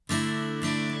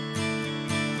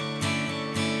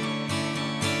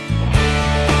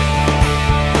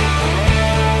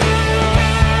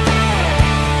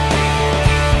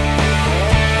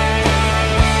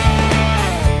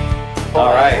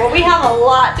Well, we have a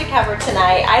lot to cover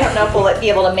tonight. I don't know if we'll be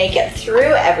able to make it through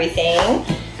everything.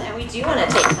 And we do want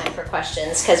to take time for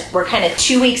questions because we're kind of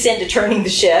 2 weeks into turning the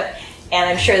ship. And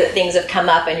I'm sure that things have come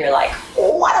up and you're like,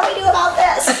 oh, what do we do about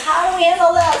this? How do we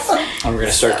handle this? And we're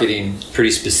going to start getting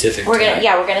pretty specific. We're going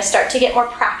to start to get more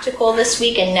practical this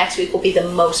week, and next week will be the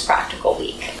most practical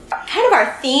week. Kind of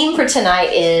our theme for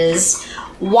tonight is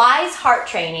wise heart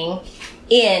training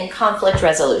in conflict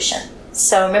resolution.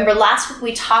 So remember last week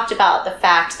we talked about the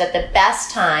fact that the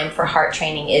best time for heart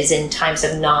training is in times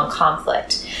of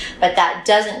non-conflict. But that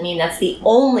doesn't mean that's the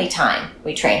only time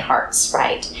we train hearts,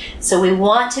 right? So we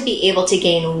want to be able to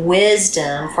gain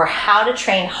wisdom for how to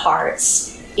train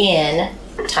hearts in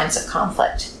times of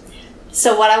conflict.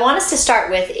 So what I want us to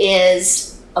start with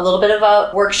is a little bit of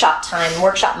a workshop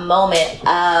moment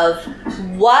of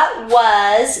what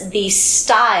was the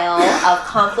style of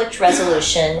conflict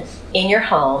resolution in your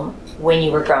home when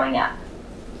you were growing up.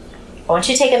 I want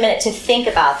you to take a minute to think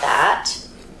about that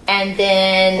and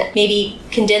then maybe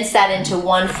condense that into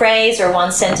one phrase or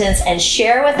one sentence and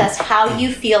share with us how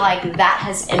you feel like that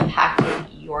has impacted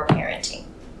your parenting.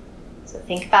 So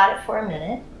think about it for a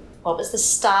minute. What was the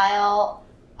style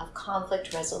of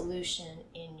conflict resolution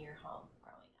in your home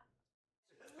growing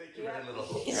up? Thank you very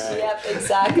little. Yep,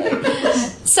 exactly.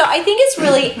 So I think it's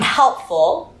really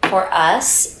helpful for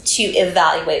us to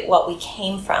evaluate what we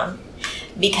came from,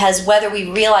 because whether we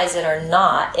realize it or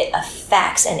not, it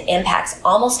affects and impacts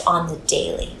almost on the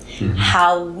daily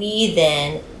how we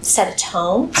then set a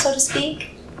tone, so to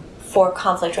speak, for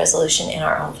conflict resolution in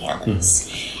our own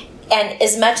families. And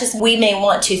as much as we may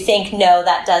want to think, no,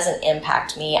 that doesn't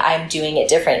impact me, I'm doing it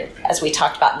different, as we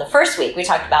talked about in the first week, we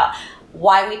talked about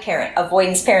why we parent,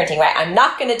 avoidance parenting, right? I'm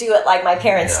not going to do it like my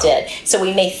parents did. So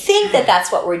we may think that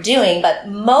that's what we're doing, but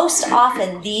most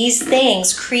often these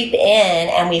things creep in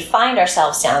and we find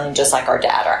ourselves sounding just like our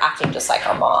dad or acting just like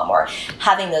our mom or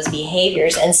having those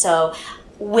behaviors. And so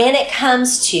when it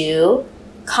comes to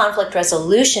conflict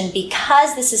resolution,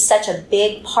 because this is such a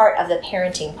big part of the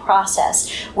parenting process,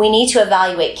 we need to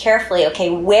evaluate carefully, okay,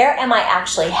 where am I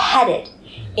actually headed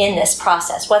in this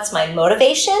process? What's my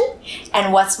motivation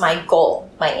and what's my goal,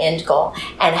 my end goal,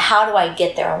 and how do I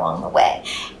get there along the way?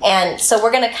 And so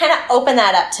we're going to kind of open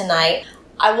that up tonight.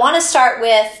 I want to start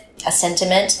with a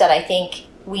sentiment that I think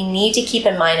we need to keep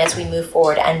in mind as we move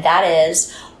forward, and that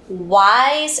is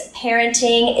wise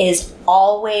parenting is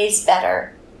always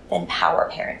better than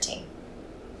power parenting.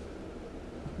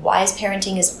 Wise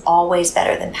parenting is always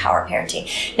better than power parenting.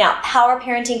 Now, power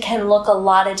parenting can look a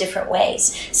lot of different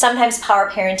ways. Sometimes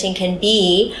power parenting can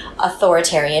be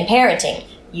authoritarian parenting.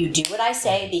 You do what I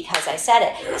say because I said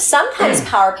it. Sometimes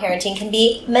power parenting can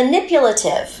be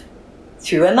manipulative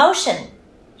through emotion.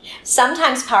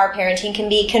 Sometimes power parenting can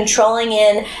be controlling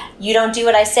in, you don't do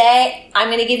what I say, I'm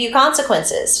going to give you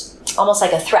consequences. Almost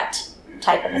like a threat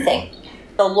type of a thing.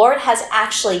 The Lord has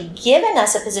actually given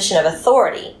us a position of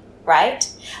authority, right?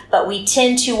 But we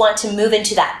tend to want to move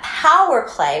into that power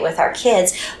play with our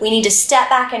kids. We need to step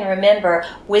back and remember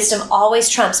wisdom always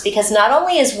trumps, because not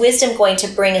only is wisdom going to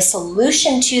bring a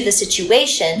solution to the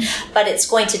situation, but it's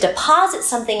going to deposit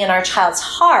something in our child's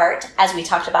heart, as we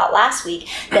talked about last week,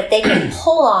 that they can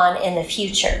pull on in the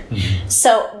future.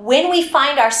 So when we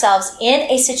find ourselves in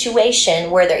a situation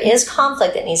where there is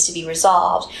conflict that needs to be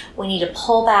resolved, we need to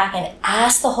pull back and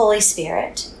ask the Holy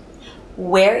Spirit,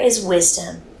 where is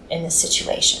wisdom in this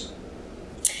situation?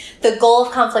 The goal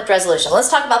of conflict resolution.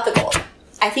 Let's talk about the goal.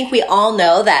 I think we all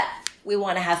know that we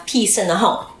want to have peace in the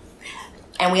home.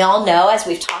 And we all know, as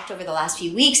we've talked over the last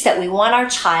few weeks, that we want our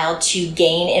child to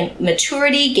gain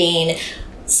maturity, gain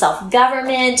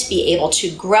self-government, be able to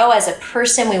grow as a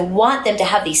person. We want them to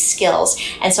have these skills.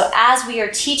 And so as we are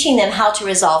teaching them how to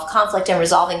resolve conflict and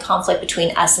resolving conflict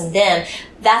between us and them,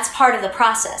 that's part of the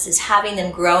process, is having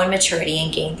them grow in maturity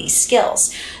and gain these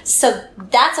skills. So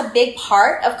that's a big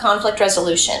part of conflict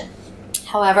resolution.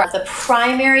 However, the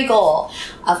primary goal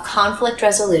of conflict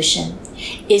resolution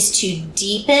is to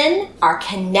deepen our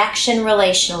connection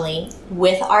relationally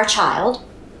with our child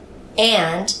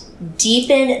and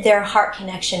deepen their heart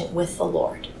connection with the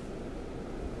Lord.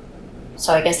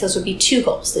 So I guess those would be two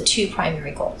goals, the two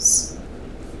primary goals.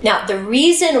 Now, the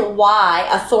reason why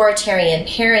authoritarian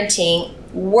parenting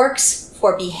works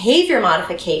for behavior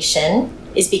modification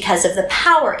is because of the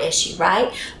power issue,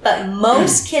 right? But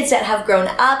most kids that have grown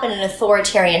up in an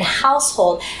authoritarian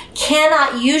household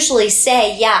cannot usually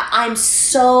say, yeah, I'm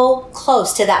so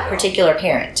close to that particular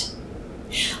parent.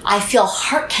 I feel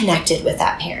heart connected with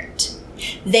that parent.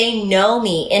 They know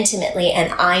me intimately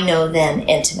and I know them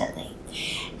intimately.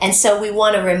 And so we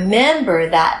want to remember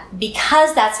that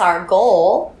because that's our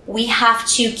goal, we have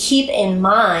to keep in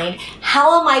mind,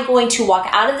 how am I going to walk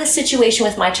out of this situation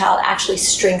with my child actually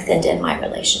strengthened in my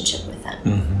relationship with them?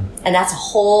 Mm-hmm. And that's a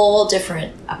whole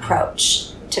different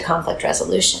approach to conflict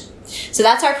resolution. So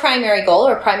that's our primary goal,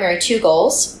 or primary two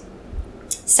goals.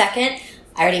 Second,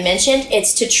 I already mentioned,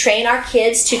 it's to train our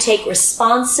kids to take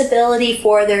responsibility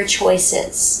for their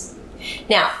choices.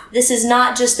 Now, this is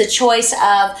not just the choice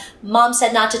of mom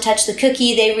said not to touch the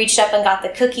cookie, they reached up and got the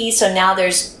cookie, so now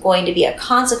there's going to be a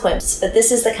consequence. But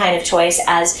this is the kind of choice,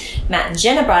 as Matt and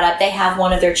Jenna brought up, they have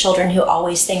one of their children who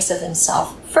always thinks of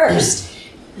themselves first.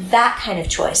 That kind of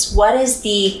choice. What is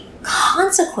the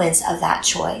consequence of that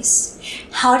choice?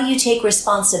 How do you take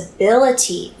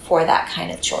responsibility for that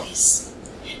kind of choice?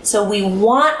 So we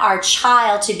want our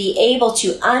child to be able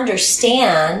to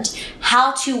understand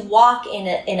how to walk in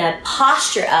a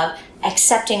posture of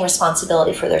accepting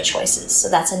responsibility for their choices. So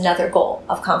that's another goal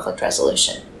of conflict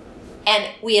resolution. And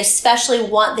we especially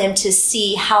want them to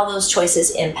see how those choices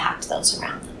impact those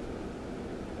around them.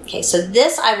 Okay, so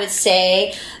this, I would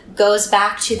say, goes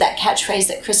back to that catchphrase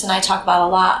that Chris and I talk about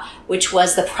a lot, which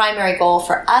was the primary goal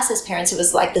for us as parents. It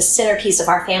was like the centerpiece of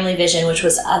our family vision, which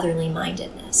was otherly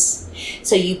mindedness.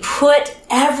 So you put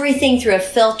everything through a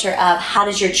filter of how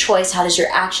does your choice, how does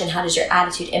your action, how does your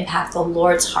attitude impact the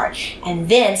Lord's heart? And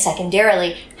then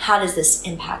secondarily, how does this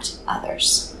impact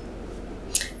others?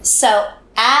 So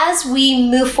as we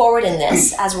move forward in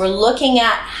this, as we're looking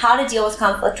at how to deal with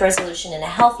conflict resolution in a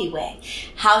healthy way,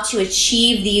 how to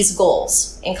achieve these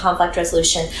goals in conflict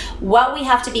resolution, what we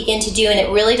have to begin to do, and it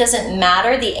really doesn't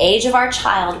matter the age of our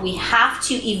child, we have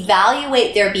to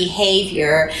evaluate their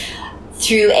behavior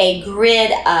through a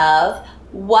grid of,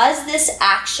 was this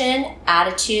action,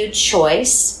 attitude,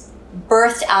 choice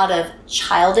birthed out of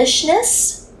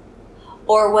childishness,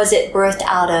 or was it birthed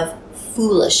out of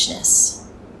foolishness?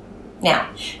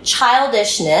 Now,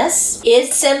 childishness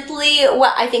is simply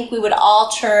what I think we would all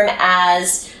term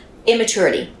as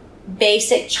immaturity,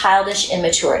 basic childish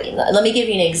immaturity. Let me give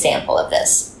you an example of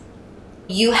this.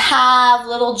 You have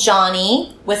little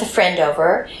Johnny with a friend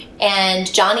over,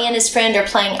 and Johnny and his friend are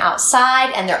playing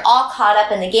outside, and they're all caught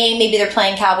up in the game. Maybe they're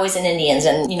playing Cowboys and Indians,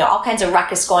 and all kinds of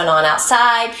ruckus going on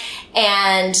outside.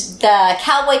 And the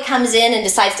cowboy comes in and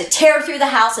decides to tear through the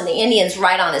house, and the Indian's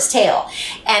right on his tail.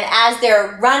 And as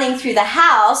they're running through the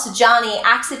house, Johnny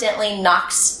accidentally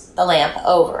knocks the lamp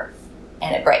over,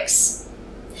 and it breaks.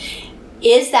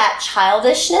 Is that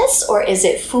childishness, or is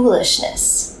it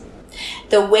foolishness?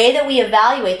 The way that we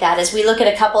evaluate that is we look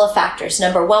at a couple of factors.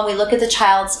 Number one, we look at the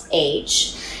child's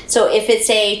age. So if it's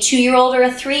a 2-year-old or a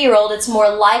 3-year-old, it's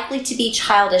more likely to be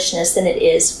childishness than it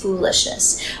is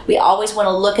foolishness. We always want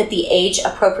to look at the age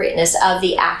appropriateness of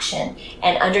the action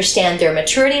and understand their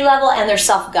maturity level and their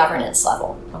self-governance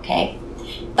level, okay?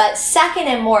 But second,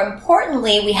 and more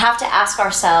importantly, we have to ask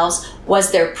ourselves,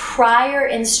 was there prior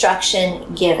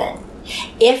instruction given?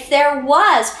 If there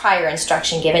was prior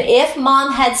instruction given, if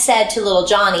mom had said to little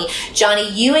Johnny, Johnny,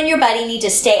 you and your buddy need to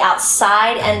stay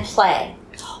outside and play.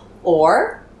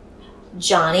 Or,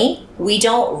 Johnny, we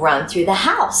don't run through the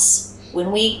house.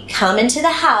 When we come into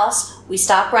the house, we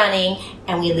stop running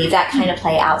and we leave that kind of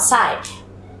play outside.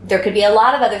 There could be a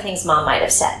lot of other things mom might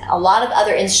have said, a lot of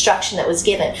other instruction that was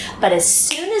given. But as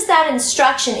soon as that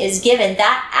instruction is given,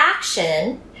 that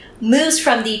action moves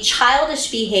from the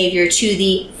childish behavior to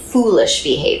the foolish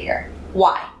behavior.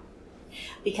 Why?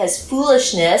 Because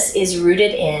foolishness is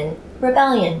rooted in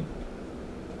rebellion.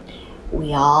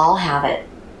 We all have it.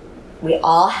 We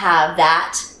all have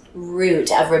that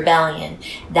root of rebellion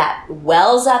that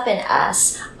wells up in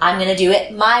us. I'm going to do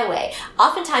it my way.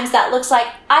 Oftentimes that looks like,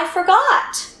 I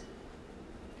forgot.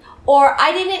 Or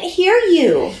I didn't hear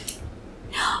you.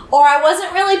 Or I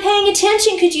wasn't really paying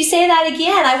attention. Could you say that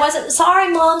again? I wasn't, sorry,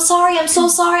 Mom, sorry, I'm so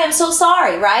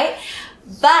sorry, right?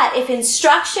 But if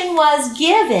instruction was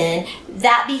given,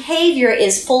 that behavior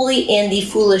is fully in the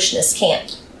foolishness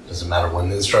camp. Does it matter when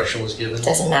the instruction was given?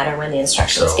 Doesn't matter when the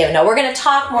instruction was given. No, we're going to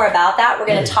talk more about that. We're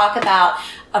going to talk about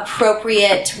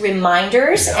appropriate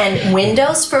reminders and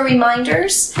windows for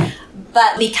reminders.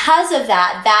 But because of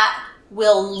that, that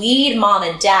will lead mom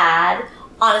and dad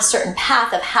on a certain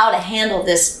path of how to handle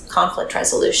this conflict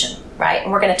resolution, right?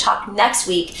 And we're going to talk next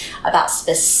week about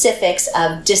specifics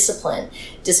of discipline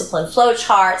flow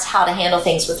charts, how to handle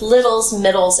things with littles,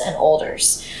 middles, and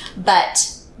olders.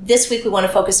 But this week we want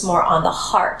to focus more on the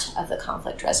heart of the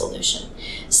conflict resolution.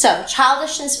 So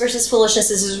childishness versus foolishness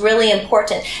is really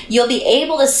important. You'll be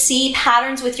able to see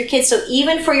patterns with your kids. So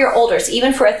even for your olders,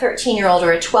 even for a 13-year-old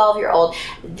or a 12-year-old,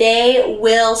 they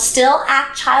will still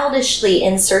act childishly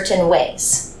in certain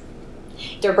ways.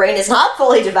 Their brain is not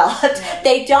fully developed.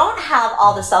 They don't have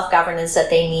all the self-governance that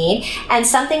they need. And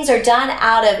some things are done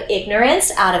out of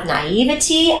ignorance, out of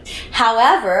naivety.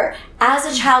 However, as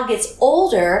a child gets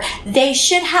older, they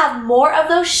should have more of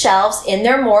those shelves in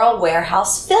their moral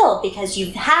warehouse filled, because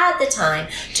you've had the time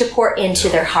to pour into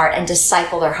their heart and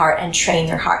disciple their heart and train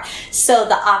their heart. So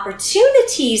the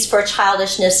opportunities for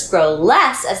childishness grow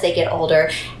less as they get older,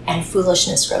 and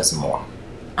foolishness grows more.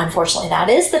 Unfortunately, that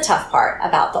is the tough part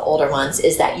about the older ones,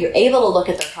 is that you're able to look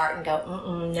at their heart and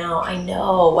go, no, I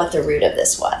know what the root of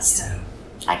this was. Yeah.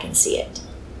 I can see it.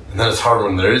 And then it's hard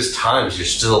when there is times you're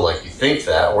still like, you think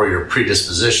that, or your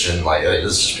predisposition, like, hey,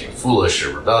 this is just being foolish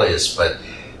or rebellious, but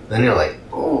then you're like,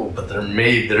 oh, but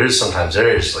there is sometimes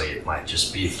areas like it might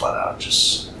just be flat out,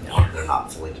 just, they're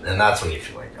not fully, and that's when you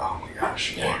feel like, oh my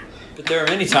gosh. Yeah. But there are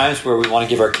many times where we want to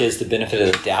give our kids the benefit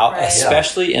of the doubt,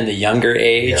 especially in the younger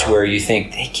age, where you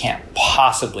think they can't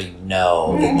possibly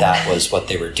know that was what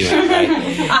they were doing, right?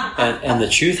 And the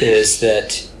truth is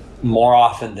that more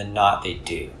often than not, they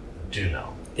do.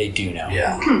 They do know.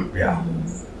 Yeah.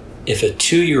 If a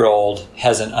 2-year-old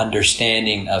has an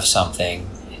understanding of something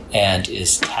and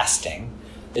is testing,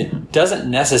 it doesn't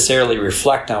necessarily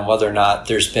reflect on whether or not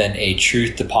there's been a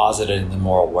truth deposited in the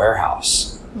moral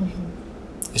warehouse.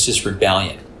 It's just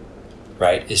rebellion,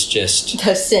 right? It's just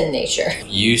The sin nature.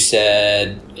 You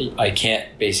said I can't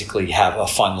basically have a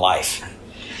fun life,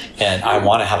 and I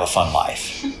want to have a fun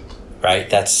life, right?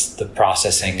 That's the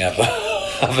processing of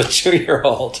a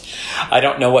 2-year-old. I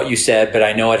don't know what you said, but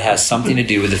I know it has something to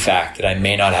do with the fact that I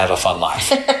may not have a fun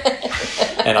life.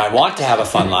 And I want to have a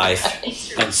fun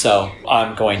life, and so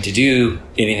I'm going to do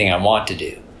anything I want to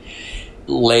do.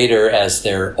 Later, as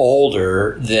they're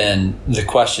older, then the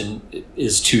question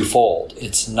is twofold.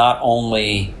 It's not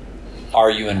only are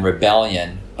you in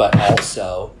rebellion, but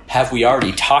also have we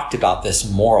already talked about this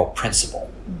moral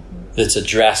principle that's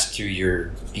addressed through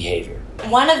your behavior?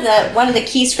 One of the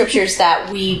key scriptures that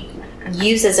we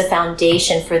use as a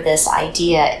foundation for this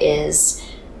idea is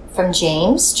from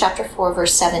James chapter 4,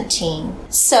 verse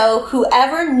 17. So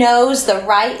whoever knows the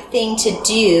right thing to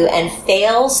do and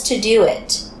fails to do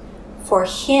it, for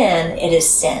him it is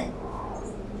sin.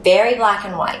 Very black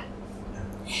and white.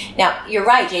 Now, you're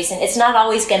right, Jason. It's not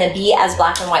always going to be as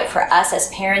black and white for us as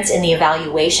parents in the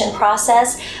evaluation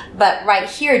process. But right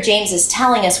here, James is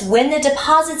telling us when the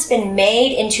deposit's been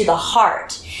made into the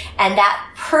heart and that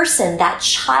person, that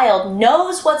child,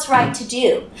 knows what's right to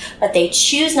do, but they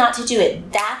choose not to do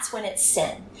it, that's when it's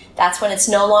sin. That's when it's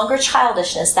no longer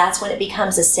childishness. That's when it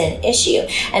becomes a sin issue.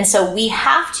 And so we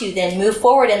have to then move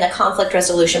forward in the conflict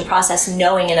resolution process,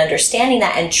 knowing and understanding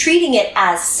that and treating it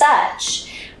as such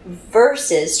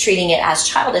versus treating it as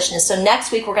childishness. So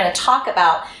next week, we're going to talk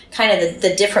about kind of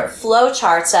the different flow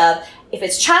charts of if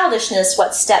it's childishness,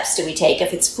 what steps do we take?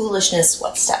 If it's foolishness,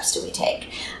 what steps do we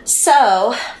take?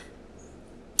 So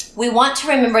we want to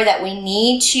remember that we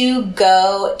need to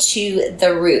go to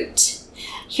the root.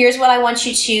 Here's what I want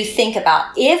you to think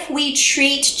about. If we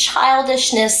treat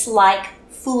childishness like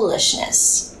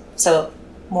foolishness, so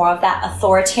more of that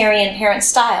authoritarian parent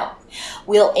style,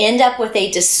 we'll end up with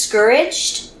a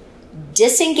discouraged,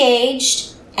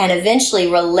 disengaged, and eventually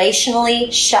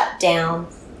relationally shut down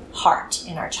heart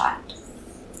in our child.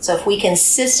 So if we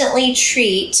consistently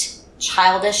treat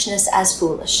childishness as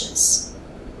foolishness,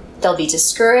 they'll be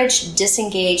discouraged,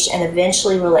 disengaged, and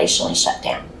eventually relationally shut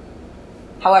down.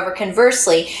 However,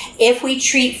 conversely, if we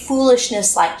treat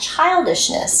foolishness like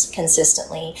childishness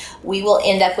consistently, we will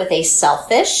end up with a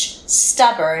selfish,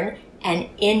 stubborn, and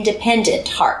independent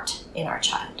heart in our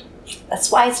child.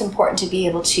 That's why it's important to be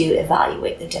able to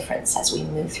evaluate the difference as we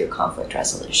move through conflict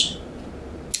resolution.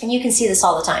 And you can see this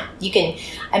all the time.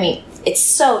 It's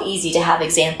so easy to have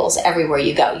examples everywhere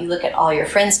you go. You look at all your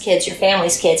friends' kids, your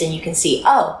family's kids, and you can see,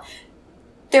 oh,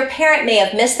 their parent may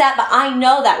have missed that, but I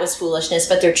know that was foolishness,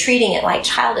 but they're treating it like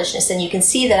childishness. And you can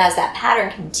see that as that pattern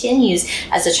continues,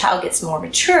 as the child gets more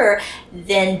mature,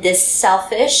 then this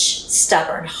selfish,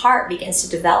 stubborn heart begins to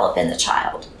develop in the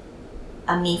child.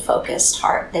 A me-focused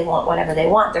heart. They want whatever they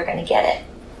want. They're going to get it.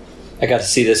 I got to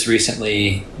see this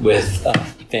recently with a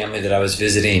family that I was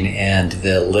visiting, and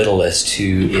the littlest,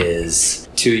 who is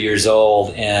 2 years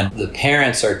old, and the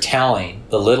parents are telling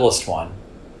the littlest one,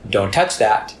 don't touch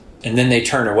that. And then they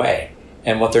turn away.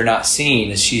 And what they're not seeing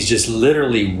is she's just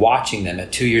literally watching them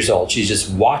at 2 years old. She's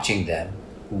just watching them,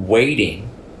 waiting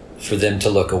for them to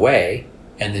look away.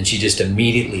 And then she just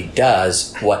immediately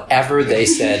does whatever they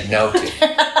said no to.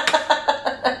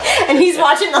 And he's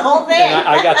watching the whole thing. And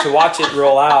I got to watch it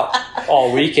roll out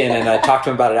all weekend. And I talked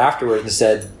to him about it afterwards and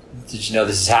said, did you know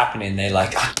this is happening? And they're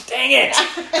like, oh, dang it.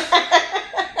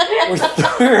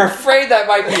 We're afraid that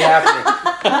might be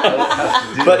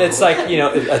happening. But it's like, you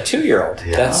know, a 2-year-old.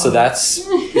 Yeah.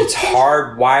 It's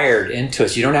hardwired into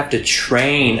us. You don't have to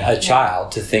train a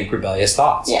child to think rebellious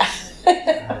thoughts. Yeah.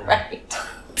 Right.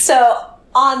 So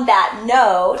on that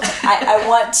note, I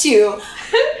want to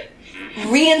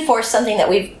reinforce something that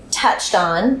we've touched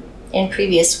on in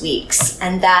previous weeks,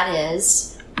 and that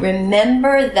is,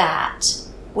 remember that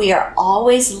we are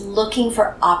always looking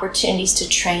for opportunities to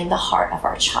train the heart of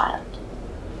our child.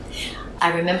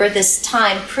 I remember this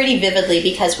time pretty vividly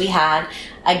because we had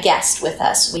a guest with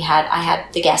us. I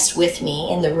had the guest with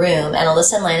me in the room, and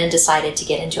Alyssa and Landon decided to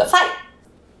get into a fight.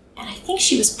 And I think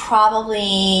she was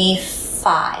probably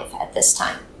 5 at this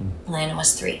time. Landon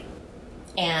was 3.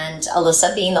 And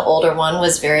Alyssa, being the older one,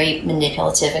 was very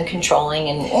manipulative and controlling,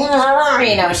 and,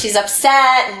 you know, she's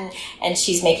upset, and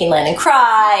she's making Landon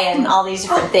cry and all these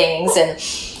different things. And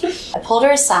I pulled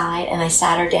her aside and I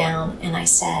sat her down and I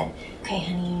said, okay,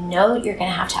 honey, you know you're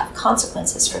going to have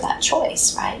consequences for that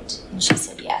choice, right? And she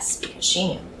said yes, because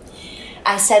she knew.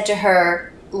 I said to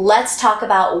her, let's talk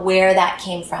about where that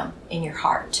came from in your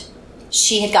heart.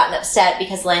 She had gotten upset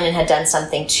because Landon had done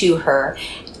something to her,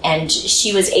 and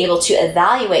she was able to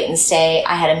evaluate and say,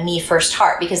 I had a me first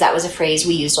heart, because that was a phrase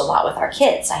we used a lot with our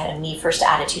kids. I had a me first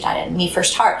attitude. I had a me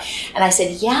first heart. And I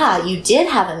said, yeah, you did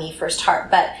have a me first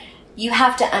heart, but you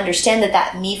have to understand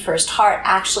that me first heart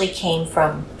actually came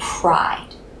from pride.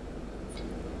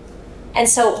 And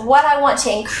so what I want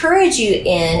to encourage you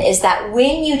in is that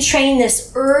when you train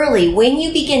this early, when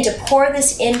you begin to pour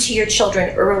this into your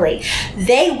children early,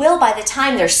 they will, by the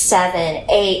time they're 7,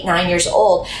 8, 9 years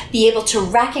old, be able to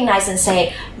recognize and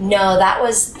say, no, that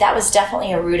was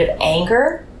definitely a root of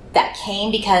anger that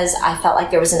came because I felt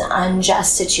like there was an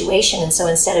unjust situation. And so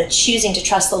instead of choosing to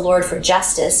trust the Lord for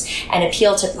justice and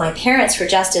appeal to my parents for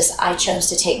justice, I chose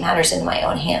to take matters into my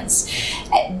own hands.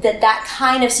 That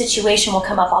kind of situation will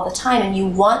come up all the time, and you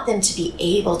want them to be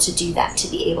able to do that, to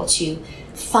be able to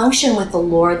function with the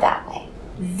Lord that way.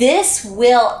 This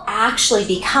will actually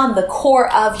become the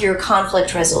core of your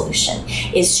conflict resolution,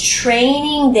 is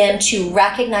training them to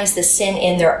recognize the sin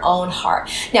in their own heart.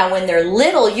 Now, when they're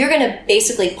little, you're going to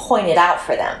basically point it out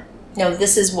for them. No,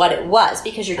 this is what it was,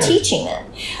 because you're teaching them.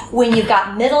 When you've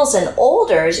got middles and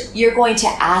olders, you're going to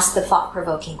ask the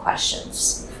thought-provoking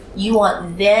questions. You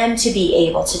want them to be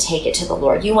able to take it to the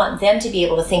Lord. You want them to be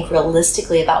able to think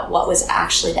realistically about what was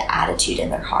actually the attitude in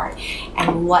their heart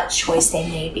and what choice they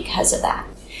made because of that.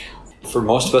 For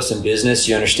most of us in business,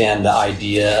 you understand the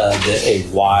idea that a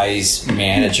wise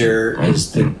manager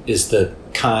is the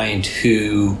kind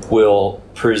who will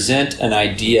present an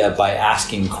idea by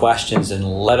asking questions and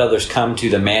let others come to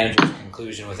the manager's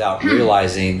conclusion without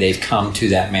realizing they've come to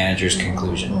that manager's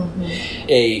conclusion. Mm-hmm.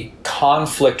 A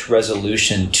conflict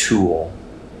resolution tool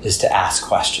is to ask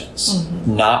questions,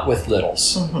 not with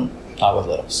littles. Mm-hmm. Not with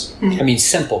littles. Mm-hmm. I mean,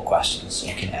 simple questions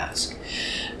you can ask.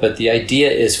 But the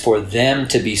idea is for them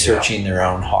to be searching their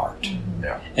own heart.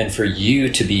 Mm-hmm. And for you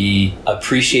to be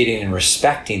appreciating and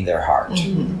respecting their heart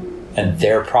and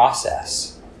their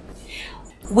process.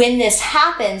 When this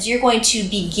happens, you're going to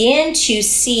begin to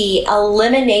see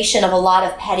elimination of a lot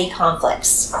of petty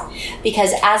conflicts.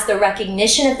 Because as the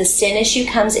recognition of the sin issue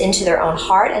comes into their own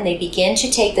heart and they begin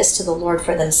to take this to the Lord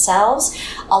for themselves,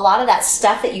 a lot of that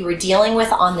stuff that you were dealing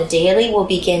with on the daily will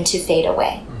begin to fade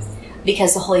away.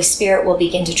 Because the Holy Spirit will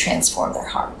begin to transform their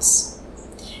hearts.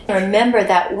 Remember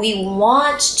that we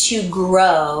want to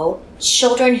grow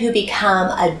children who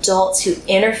become adults who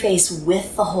interface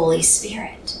with the Holy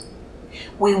Spirit.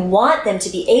 We want them to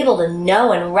be able to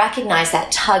know and recognize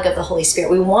that tug of the Holy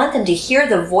Spirit. We want them to hear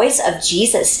the voice of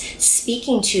Jesus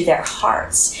speaking to their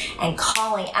hearts and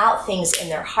calling out things in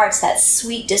their hearts, that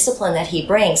sweet discipline that he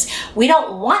brings. We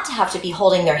don't want to have to be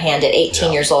holding their hand at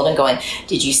 18 years old and going,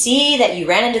 did you see that you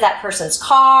ran into that person's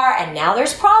car and now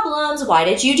there's problems? Why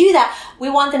did you do that? We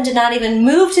want them to not even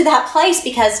move to that place,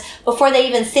 because before they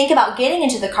even think about getting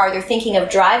into the car, they're thinking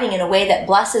of driving in a way that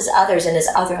blesses others and is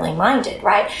otherly minded,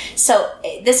 right? So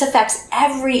this affects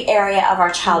every area of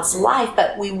our child's life,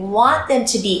 but we want them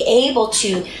to be able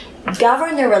to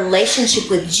govern their relationship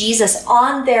with Jesus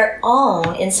on their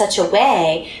own in such a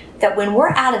way that when we're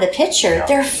out of the picture,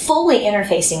 they're fully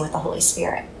interfacing with the Holy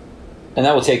Spirit. And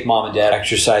that will take mom and dad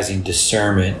exercising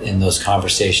discernment in those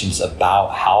conversations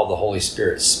about how the Holy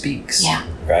Spirit speaks,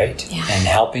 right? Yeah. And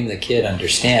helping the kid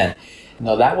understand,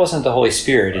 no, that wasn't the Holy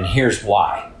Spirit, and here's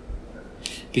why.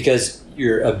 Because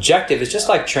your objective is just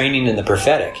like training in the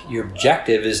prophetic. Your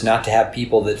objective is not to have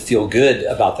people that feel good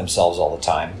about themselves all the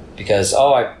time because,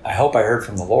 I hope I heard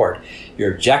from the Lord.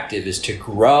 Your objective is to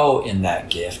grow in that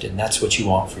gift, and that's what you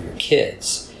want for your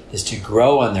kids, is to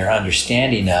grow in their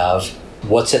understanding of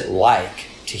what's it like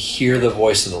to hear the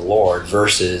voice of the Lord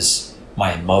versus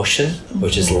my emotion,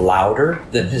 which is louder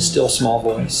than his still small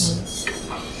voice,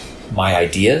 my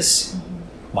ideas,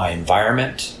 my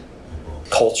environment,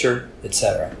 culture,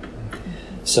 etc.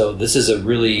 So this is a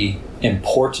really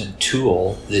important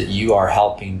tool that you are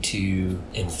helping to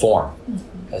inform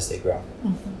as they grow.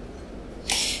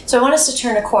 So I want us to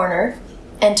turn a corner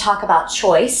and talk about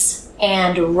choice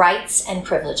and rights and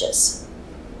privileges.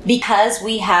 Because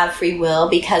we have free will,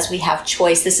 because we have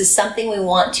choice, this is something we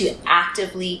want to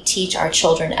actively teach our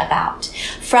children about.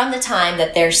 From the time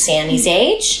that they're Sandy's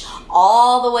age,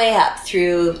 all the way up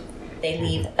through they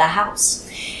leave the house.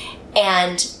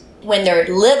 And when they're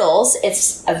littles,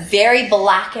 it's a very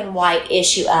black and white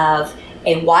issue of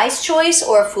a wise choice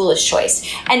or a foolish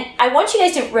choice. And I want you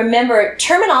guys to remember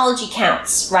terminology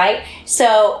counts, right?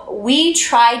 So we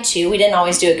didn't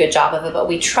always do a good job of it, but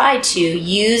we tried to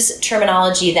use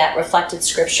terminology that reflected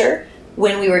scripture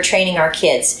when we were training our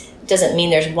kids. It doesn't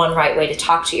mean there's one right way to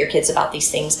talk to your kids about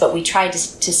these things, but we tried to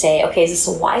say, okay, is this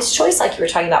a wise choice like you were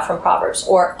talking about from Proverbs,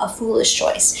 or a foolish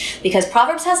choice? Because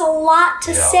Proverbs has a lot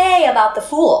to say about the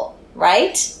fool.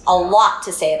 Right? A lot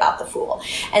to say about the fool.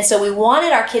 And so we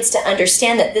wanted our kids to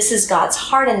understand that this is God's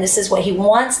heart and this is what he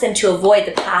wants them to avoid,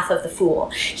 the path of the fool.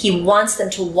 He wants them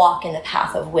to walk in the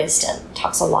path of wisdom.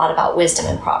 Talks a lot about wisdom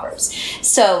in Proverbs.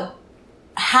 So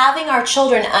having our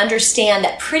children understand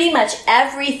that pretty much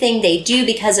everything they do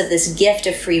because of this gift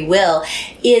of free will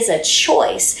is a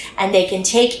choice, and they can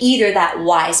take either that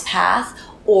wise path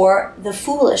or the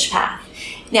foolish path.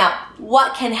 Now,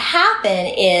 what can happen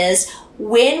is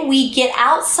when we get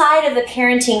outside of the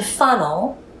parenting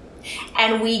funnel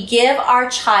and we give our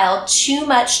child too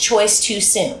much choice too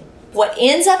soon, what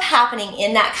ends up happening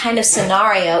in that kind of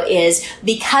scenario is,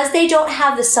 because they don't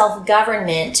have the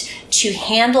self-government to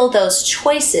handle those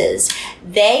choices,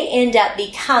 they end up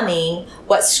becoming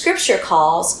what Scripture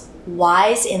calls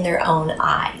wise in their own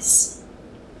eyes.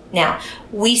 Now,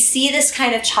 we see this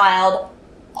kind of child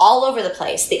all over the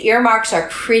place. The earmarks are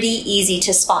pretty easy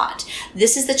to spot.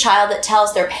 This is the child that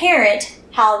tells their parent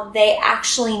how they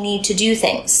actually need to do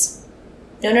things.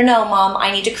 No, Mom, I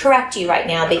need to correct you right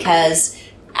now because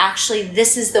actually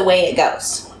this is the way it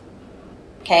goes.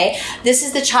 Okay? This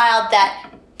is the child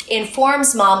that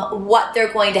informs Mom what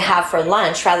they're going to have for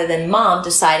lunch rather than Mom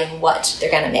deciding what they're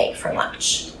going to make for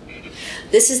lunch.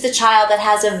 This is the child that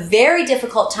has a very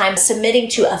difficult time submitting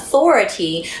to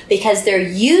authority because they're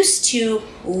used to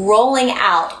rolling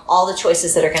out all the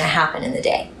choices that are going to happen in the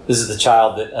day. This is the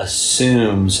child that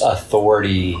assumes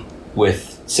authority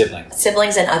with siblings.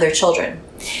 Siblings and other children.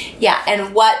 Yeah,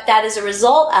 and what that is a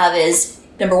result of is,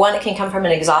 number one, it can come from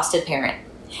an exhausted parent.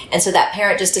 And so that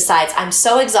parent just decides, I'm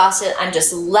so exhausted, I'm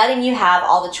just letting you have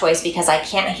all the choice because I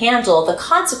can't handle the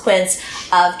consequence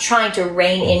of trying to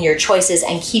rein in your choices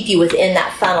and keep you within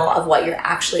that funnel of what you're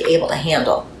actually able to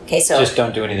handle. Okay, so just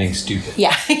don't do anything stupid.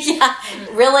 Yeah.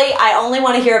 Really, I only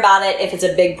want to hear about it if it's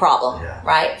a big problem,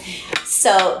 right?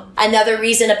 So another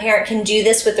reason a parent can do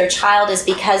this with their child is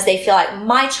because they feel like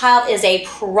my child is a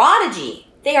prodigy.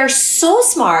 They are so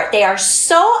smart. They are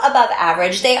so above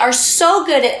average. They are so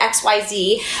good at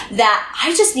XYZ that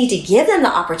I just need to give them the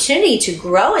opportunity to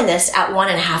grow in this at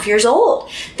 1.5 years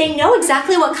old. They know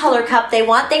exactly what color cup they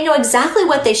want. They know exactly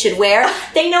what they should wear.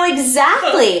 They know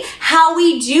exactly how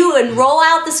we do and roll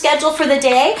out the schedule for the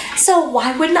day. So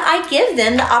why wouldn't I give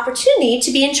them the opportunity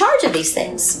to be in charge of these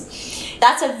things?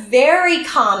 That's a very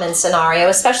common scenario,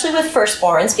 especially with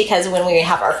firstborns, because when we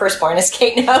have our firstborn, as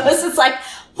Kate knows, it's like,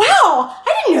 wow,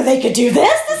 I didn't know they could do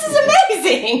this. This is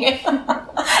amazing.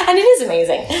 And it is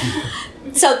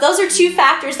amazing. So those are two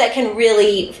factors that can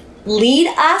really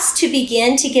lead us to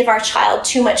begin to give our child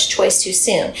too much choice too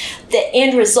soon. The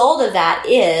end result of that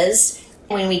is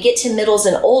when we get to middles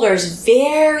and older, it's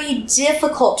very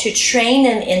difficult to train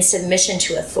them in submission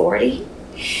to authority,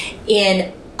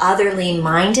 in otherly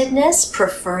mindedness,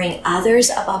 preferring others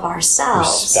above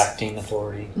ourselves. Respecting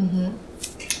authority. Mm-hmm.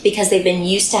 Because they've been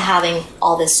used to having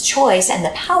all this choice and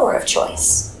the power of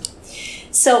choice.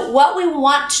 So what we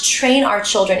want to train our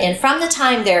children in from the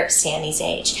time they're Sandy's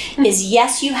age is,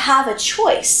 yes, you have a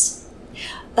choice,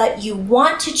 but you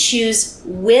want to choose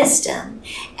wisdom.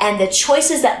 And the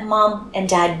choices that Mom and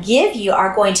Dad give you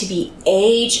are going to be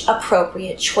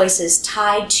age-appropriate choices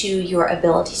tied to your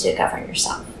ability to govern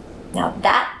yourself. Now,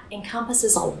 that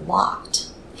encompasses a lot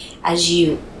as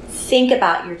you think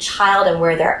about your child and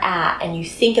where they're at, and you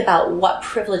think about what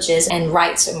privileges and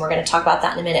rights, and we're going to talk about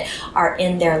that in a minute, are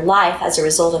in their life as a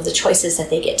result of the choices that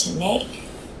they get to make.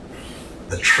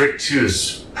 The trick, too,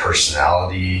 is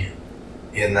personality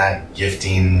in that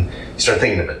gifting, you start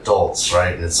thinking of adults,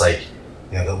 right? And it's like,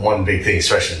 the one big thing,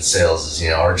 especially in sales,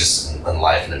 is, or just in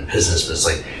life and in business, but it's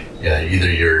like, either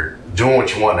you're doing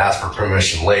what you want and ask for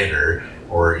permission later,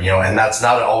 or, and that's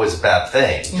not always a bad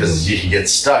thing, because you can get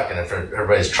stuck, and if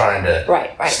everybody's trying to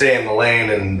stay in the lane,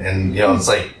 and it's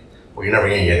like, well, you're never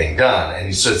going to get anything done.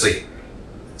 And so it's like,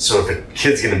 so if a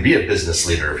kid's going to be a business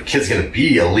leader, if a kid's going to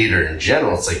be a leader in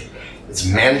general, it's like, it's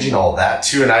managing all that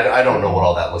too. And I don't know what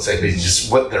all that looks like, but it's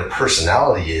just what their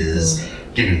personality is,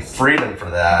 giving freedom for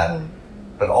that,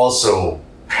 but also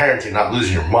parenting, not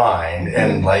losing your mind,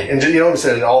 and what I'm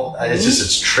saying,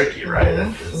 it's tricky, right?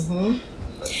 Anyway.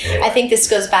 I think this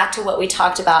goes back to what we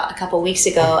talked about a couple weeks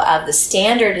ago of the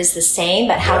standard is the same,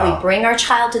 but how we bring our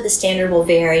child to the standard will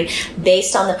vary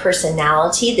based on the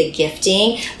personality, the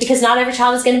gifting, because not every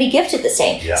child is going to be gifted the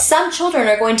same. Yeah. Some children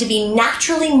are going to be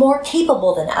naturally more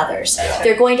capable than others. Yeah.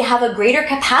 They're going to have a greater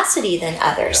capacity than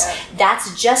others. Yeah.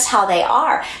 That's just how they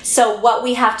are. So what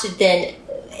we have to then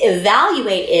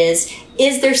evaluate is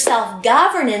their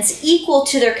self-governance equal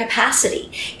to their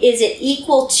capacity? Is it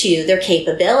equal to their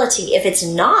capability? If it's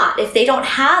not, if they don't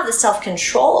have the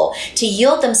self-control to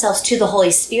yield themselves to the Holy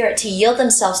Spirit, to yield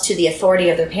themselves to the authority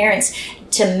of their parents,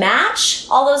 to match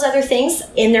all those other things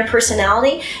in their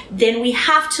personality, then we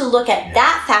have to look at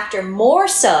that factor more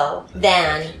so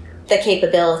than the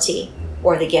capability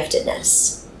or the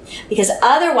giftedness. Because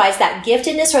otherwise that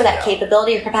giftedness or that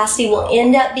capability or capacity will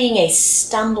end up being a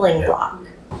stumbling block.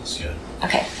 That's good.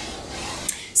 Okay.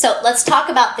 So let's talk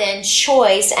about then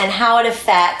choice and how it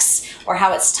affects or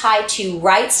how it's tied to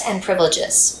rights and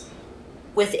privileges.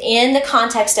 Within the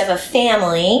context of a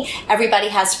family, everybody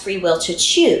has free will to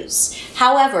choose.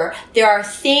 However, there are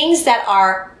things that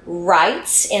are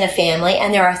rights in a family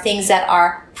and there are things that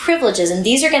are privileges. And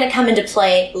these are going to come into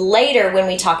play later when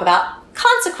we talk about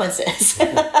consequences.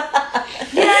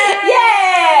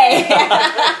 Yay!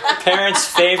 Parents'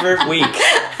 favorite week.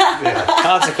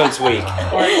 Consequence week.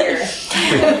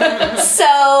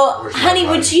 So, honey,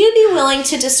 would you be willing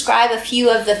to describe a few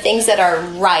of the things that are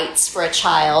rights for a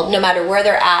child, no matter where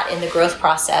they're at in the growth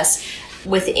process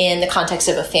within the context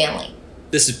of a family?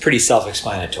 This is pretty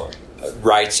self-explanatory.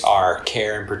 Rights are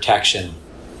care and protection,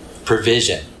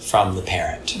 provision from the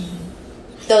parent. Mm-hmm.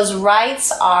 Those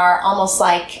rights are almost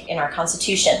like in our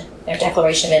Constitution, our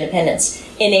Declaration of Independence,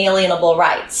 inalienable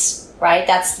rights, right?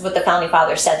 That's what the Founding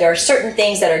Fathers said. There are certain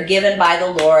things that are given by the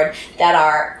Lord that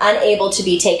are unable to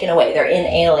be taken away. They're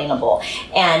inalienable,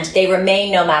 and they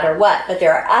remain no matter what. But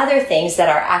there are other things that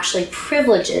are actually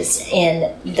privileges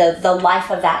in the life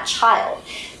of that child.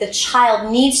 The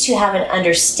child needs to have an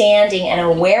understanding and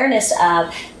awareness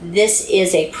of this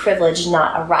is a privilege,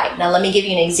 not a right. Now, let me give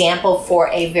you an example for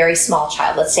a very small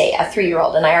child. Let's say a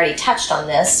 3-year-old, and I already touched on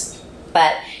this,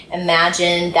 but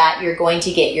imagine that you're going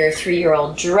to get your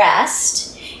 3-year-old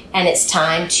dressed, and it's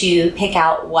time to pick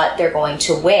out what they're going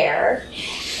to wear,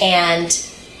 and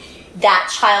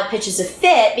that child pitches a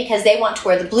fit because they want to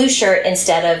wear the blue shirt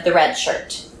instead of the red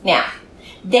shirt. Now,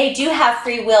 they do have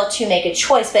free will to make a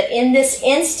choice, but in this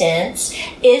instance,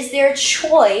 is their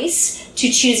choice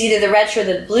to choose either the red shirt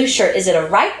or the blue shirt, is it a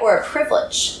right or a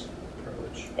privilege?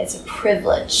 It's a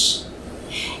privilege.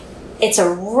 It's a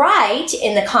right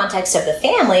in the context of the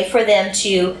family for them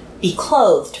to be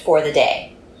clothed for the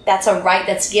day. That's a right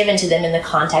that's given to them in the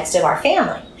context of our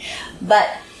family. But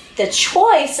the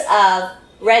choice of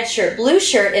red shirt, blue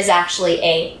shirt is actually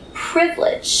a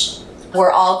privilege.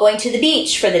 We're all going to the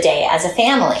beach for the day as a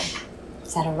family.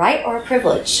 Is that a right or a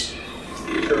privilege?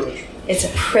 Privilege. It's a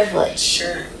privilege.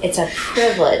 Sure. It's a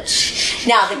privilege.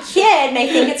 Now, the kid may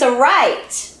think it's a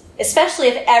right, especially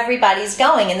if everybody's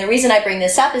going. And the reason I bring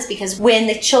this up is because when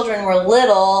the children were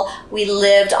little, we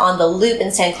lived on the loop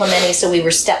in San Clemente, so we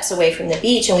were steps away from the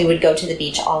beach, and we would go to the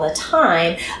beach all the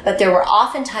time. But there were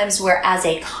often times where, as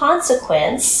a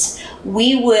consequence,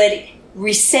 we would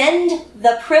rescind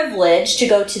the privilege to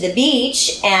go to the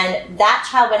beach, and that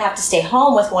child would have to stay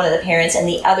home with one of the parents, and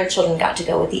the other children got to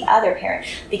go with the other parent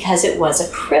because it was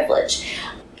a privilege.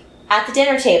 At the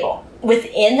dinner table,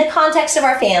 within the context of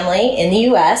our family in the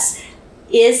U.S.,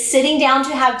 is sitting down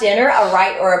to have dinner a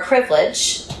right or a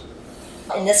privilege?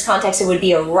 In this context, it would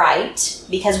be a right,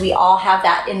 because we all have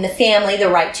that in the family, the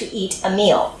right to eat a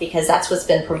meal, because that's what's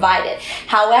been provided.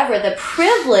 However, the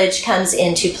privilege comes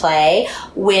into play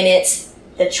when it's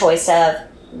the choice of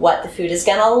what the food is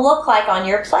going to look like on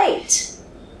your plate.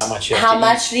 How much you have to eat. How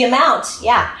much the amount,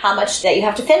 how much that you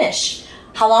have to finish.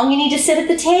 How long you need to sit at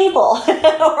the table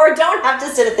or don't have to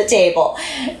sit at the table.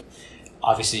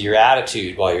 obviously your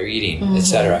attitude while you're eating,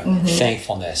 etc.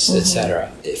 Thankfulness, etc.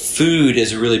 Food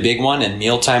is a really big one, and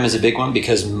mealtime is a big one,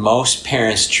 because most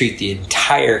parents treat the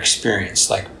entire experience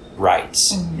like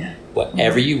rights.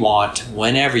 Whatever you want,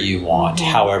 whenever you want,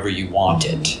 however you want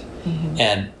it.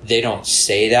 And they don't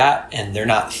say that, and they're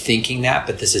not thinking that,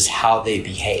 but this is how they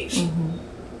behave.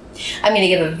 I'm going to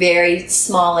give a very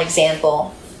small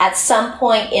example. At some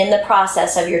point in the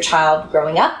process of your child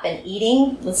growing up and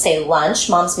eating, let's say lunch,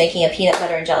 mom's making a peanut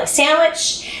butter and jelly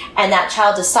sandwich, and that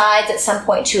child decides at some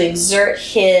point to exert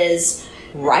his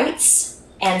rights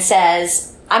and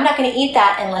says, I'm not going to eat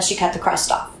that unless you cut the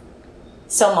crust off.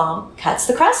 So mom cuts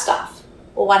the crust off.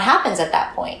 Well, what happens at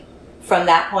that point? From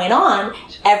that point on,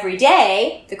 every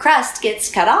day, the crust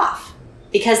gets cut off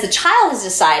because the child has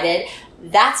decided,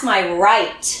 that's my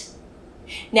right.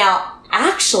 Now,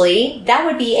 actually, that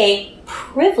would be a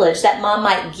privilege that mom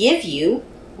might give you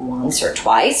once or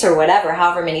twice or whatever,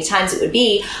 however many times it would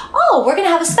be. Oh, we're going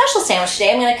to have a special sandwich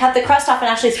today. I'm going to cut the crust off and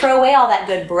actually throw away all that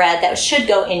good bread that should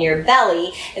go in your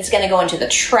belly. It's going to go into the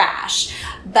trash.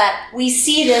 But we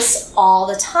see this all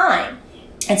the time.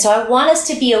 And so I want us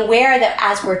to be aware that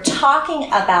as we're talking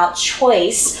about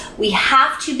choice, we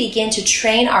have to begin to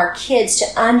train our kids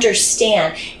to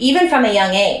understand, even from a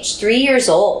young age, 3 years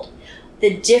old,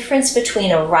 the difference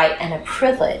between a right and a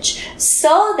privilege,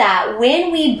 so that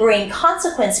when we bring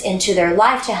consequence into their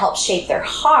life to help shape their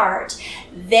heart,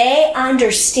 they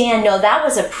understand, no, that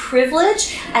was a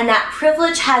privilege, and that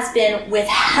privilege has been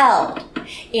withheld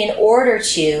in order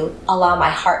to allow my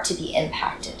heart to be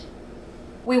impacted.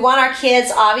 We want our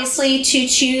kids, obviously, to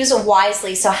choose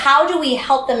wisely. So how do we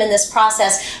help them in this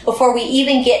process before we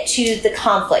even get to the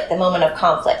conflict, the moment of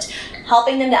conflict?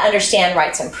 Helping them to understand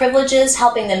rights and privileges,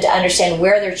 helping them to understand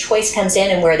where their choice comes in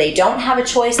and where they don't have a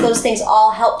choice. Those things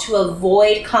all help to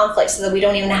avoid conflict so that we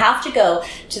don't even have to go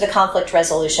to the conflict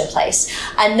resolution place.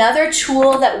 Another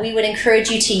tool that we would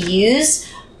encourage you to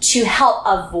use to help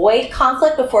avoid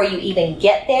conflict before you even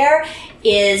get there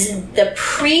is the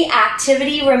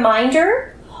pre-activity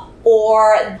reminder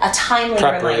or a timely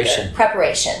reminder.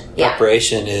 Preparation. Yeah.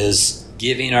 Preparation is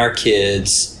giving our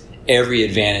kids every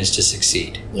advantage to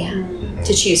succeed. Yeah,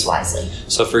 to choose wisely.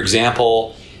 So, for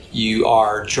example, you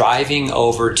are driving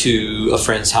over to a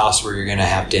friend's house where you're going to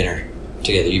have dinner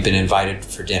together. You've been invited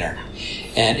for dinner.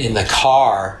 And in the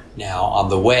car now on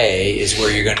the way is where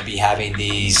you're going to be having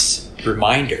these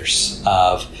reminders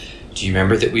of, do you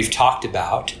remember that we've talked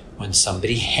about when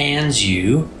somebody hands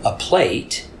you a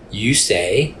plate, you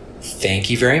say, thank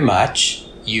you very much.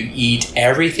 You eat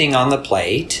everything on the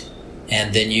plate,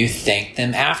 and then you thank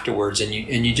them afterwards. And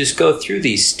you just go through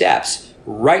these steps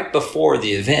right before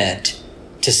the event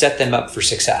to set them up for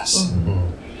success.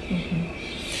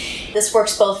 This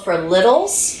works both for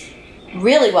littles,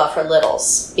 really well for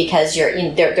littles, because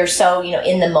they're so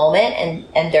in the moment,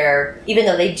 and they're, even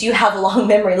though they do have a long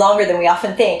memory, longer than we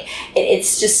often think,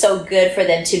 it's just so good for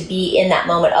them to be in that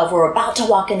moment of, we're about to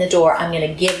walk in the door, I'm going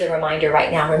to give the reminder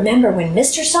right now. Remember when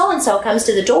Mr. So-and-so comes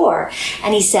to the door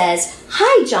and he says,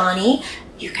 hi Johnny,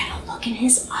 you're going to look in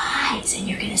his eyes and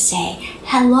you're going to say,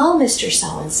 hello, Mr.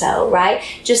 So-and-so, right?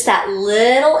 Just that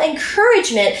little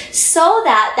encouragement so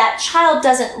that that child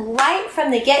doesn't right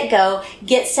from the get-go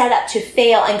get set up to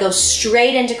fail and go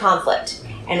straight into conflict.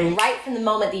 And right from the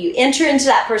moment that you enter into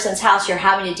that person's house, you're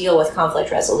having to deal with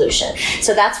conflict resolution.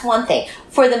 So that's one thing.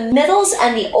 For the middles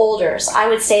and the olders, I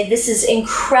would say this is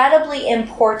incredibly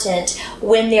important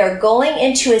when they're going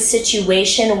into a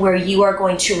situation where you are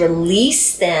going to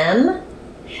release them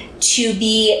to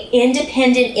be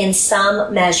independent in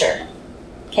some measure.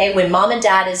 Okay, when mom and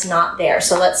dad is not there.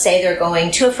 So let's say they're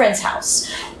going to a friend's house,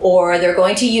 or they're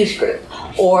going to youth group,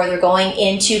 or they're going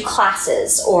into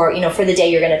classes, or, for the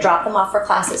day you're going to drop them off for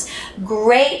classes.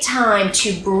 Great time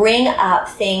to bring up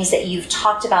things that you've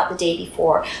talked about the day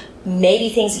before, maybe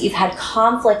things that you've had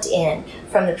conflict in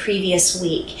from the previous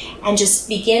week, and just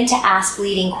begin to ask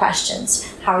leading questions.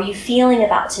 How are you feeling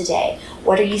about today?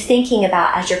 What are you thinking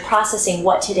about as you're processing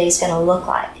what today's going to look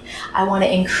like? I want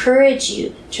to encourage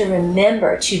you to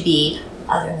remember to be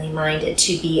otherly minded,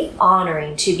 to be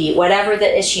honoring, to be whatever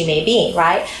the issue may be,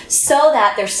 right? So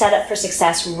that they're set up for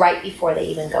success right before they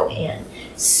even go in.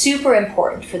 Super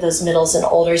important for those middles and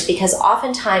olders, because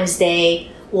oftentimes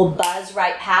they will buzz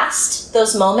right past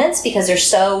those moments because they're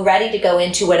so ready to go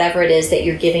into whatever it is that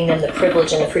you're giving them the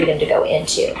privilege and the freedom to go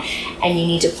into. And you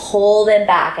need to pull them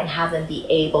back and have them be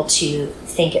able to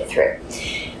think it through.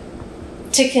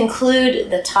 To conclude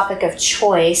the topic of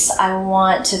choice, I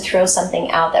want to throw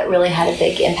something out that really had a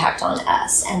big impact on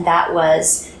us, and that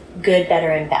was good,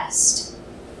 better, and best.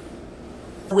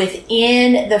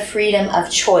 Within the freedom of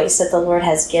choice that the Lord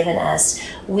has given us,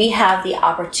 we have the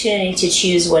opportunity to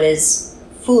choose what is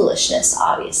foolishness,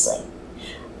 obviously.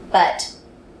 But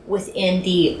within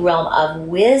the realm of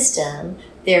wisdom,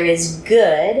 there is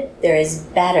good, there is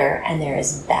better, and there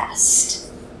is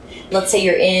best. Let's say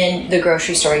you're in the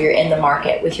grocery store, you're in the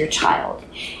market with your child,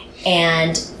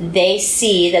 and they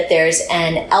see that there's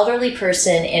an elderly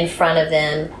person in front of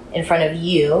them, in front of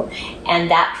you, and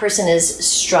that person is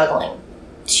struggling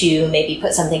to maybe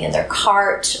put something in their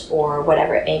cart or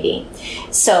whatever it may be.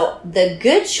 So the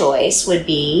good choice would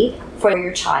be for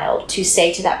your child to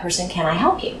say to that person, can I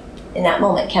help you? In that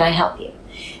moment, can I help you?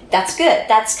 That's good.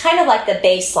 That's kind of like the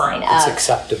baseline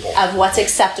of what's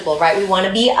acceptable, right? We want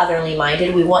to be otherly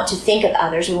minded. We want to think of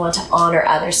others. We want to honor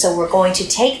others. So we're going to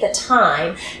take the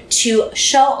time to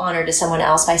show honor to someone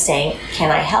else by saying,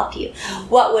 can I help you?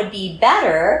 What would be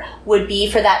better would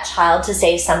be for that child to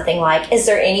say something like, is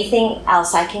there anything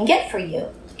else I can get for you?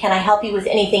 Can I help you with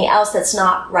anything else that's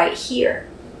not right here?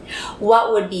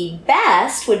 What would be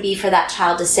best would be for that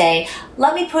child to say,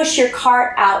 let me push your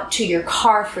cart out to your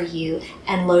car for you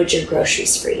and load your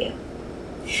groceries for you.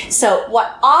 So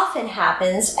what often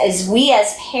happens is we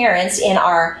as parents in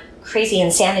our crazy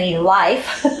insanity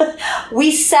life,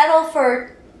 we settle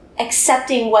for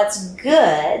accepting what's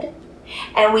good,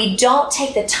 and we don't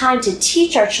take the time to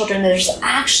teach our children that there's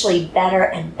actually better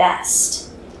and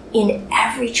best in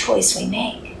every choice we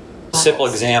make. Simple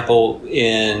example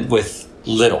with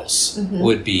littles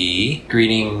would be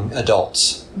greeting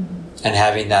adults and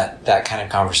having that kind of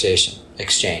conversation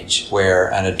exchange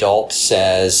where an adult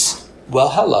says, well,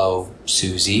 hello,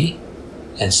 Susie.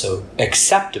 And so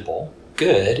acceptable,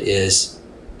 good is,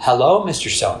 hello, Mr.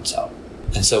 So-and-so.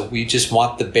 And so we just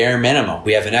want the bare minimum.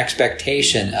 We have an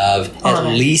expectation of at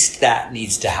least that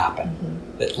needs to happen.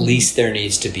 At least there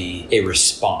needs to be a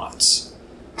response.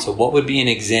 So what would be an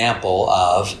example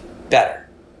of better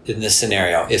in this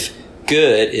scenario? If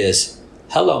good is,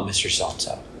 hello, Mr.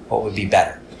 So-and-so. What would be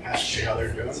better? Ask you how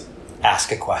they're doing.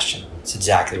 Ask a question. That's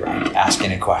exactly right.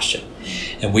 Asking a question.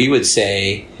 And we would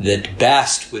say that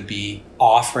best would be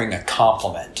offering a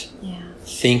compliment. Yeah.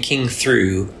 Thinking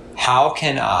through, how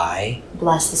can I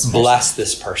bless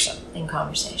this person? In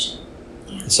conversation.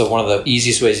 Yeah. And so one of the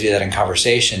easiest ways to do that in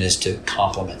conversation is to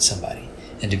compliment somebody.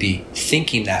 And to be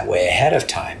thinking that way ahead of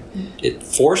time, it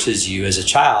forces you as a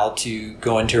child to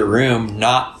go into a room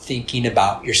not thinking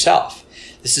about yourself.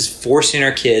 This is forcing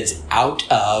our kids out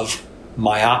of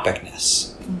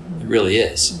myopicness. It really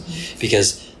is.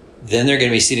 Because then they're going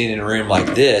to be sitting in a room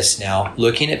like this now,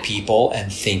 looking at people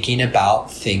and thinking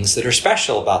about things that are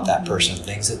special about that person,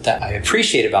 things that I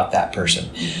appreciate about that person.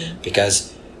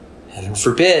 Because heaven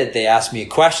forbid they ask me a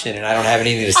question and I don't have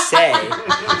anything to say.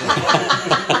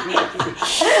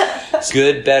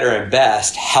 Good, better, and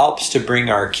best helps to bring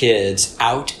our kids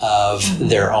out of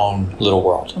their own little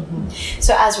world.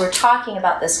 So as we're talking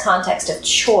about this context of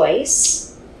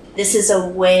choice, this is a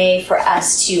way for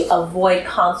us to avoid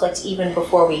conflict even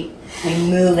before we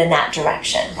move in that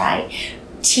direction, right?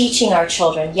 Teaching our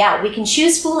children, yeah, we can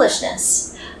choose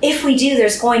foolishness. If we do,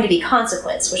 there's going to be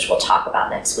consequence, which we'll talk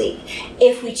about next week.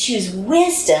 If we choose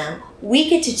wisdom, we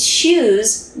get to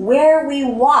choose where we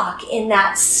walk in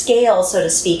that scale, so to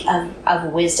speak, of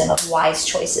wisdom, of wise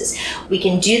choices. We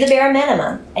can do the bare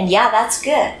minimum, and yeah, that's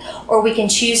good. Or we can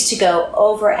choose to go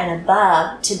over and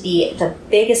above to be the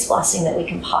biggest blessing that we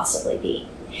can possibly be.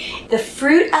 The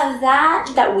fruit of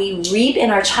that we reap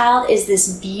in our child is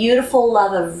this beautiful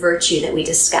love of virtue that we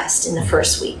discussed in the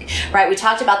first week, right? We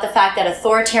talked about the fact that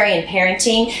authoritarian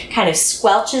parenting kind of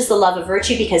squelches the love of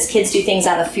virtue because kids do things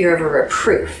out of fear of a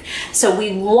reproof. So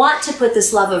we want to put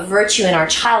this love of virtue in our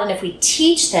child, and if we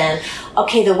teach them,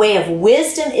 okay, the way of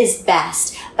wisdom is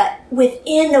best, but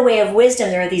within the way of wisdom,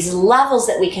 there are these levels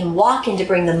that we can walk in to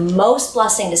bring the most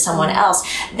blessing to someone else.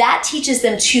 That teaches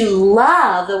them to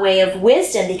love the way of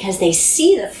wisdom because they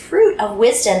see the fruit of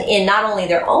wisdom in not only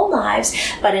their own lives,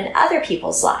 but in other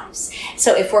people's lives.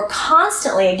 So if we're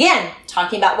constantly, again,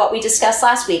 talking about what we discussed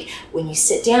last week, when you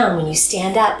sit down, when you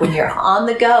stand up, when you're on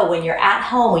the go, when you're at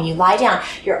home, when you lie down,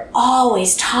 you're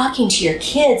always talking to your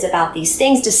kids about these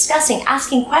things, discussing,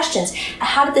 asking questions.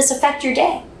 How did this affect your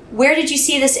day? Where did you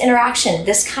see this interaction,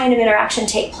 this kind of interaction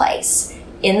take place?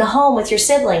 In the home with your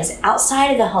siblings,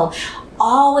 outside of the home,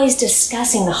 always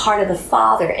discussing the heart of the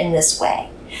Father in this way.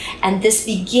 And this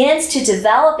begins to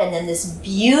develop in them this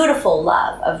beautiful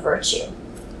love of virtue.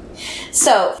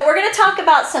 So we're going to talk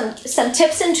about some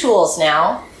tips and tools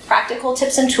now, practical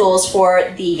tips and tools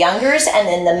for the youngers and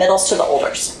then the middles to the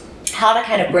olders. How to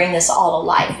kind of bring this all to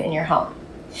life in your home.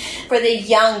 For the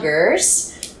youngers,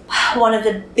 one of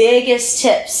the biggest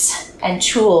tips and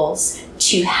tools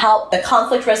to help the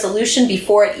conflict resolution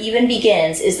before it even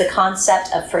begins is the concept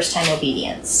of first-time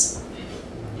obedience.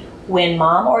 When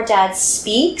mom or dad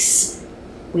speaks,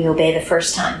 we obey the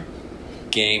first time.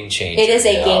 Game changer. It is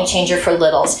a game changer for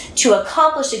littles to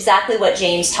accomplish exactly what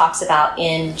James talks about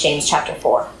in James chapter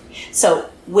 4. So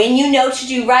when you know to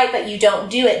do right but you don't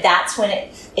do it, that's when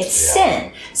it's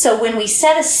sin. So when we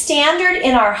set a standard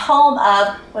in our home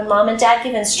of when mom and dad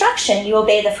give instruction, you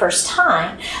obey the first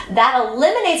time, that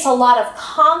eliminates a lot of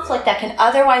conflict that can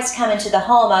otherwise come into the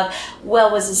home of, well,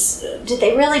 did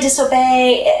they really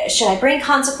disobey? Should I bring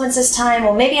consequence this time?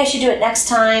 Well, maybe I should do it next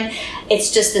time. It's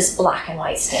just this black and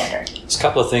white standard. There's a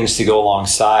couple of things to go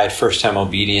alongside first-time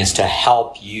obedience to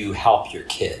help you help your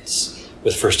kids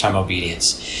with first-time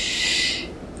obedience.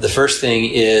 The first thing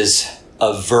is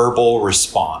a verbal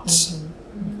response,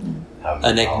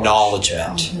 an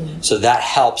acknowledgement. So that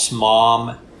helps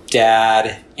mom,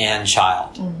 dad, and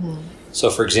child.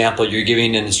 So for example, you're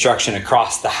giving an instruction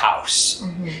across the house.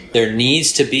 There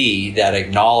needs to be that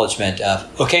acknowledgement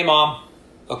of, okay, mom,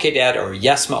 okay, dad, or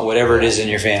yes, mom, whatever it is in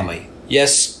your family.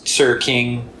 Yes, sir,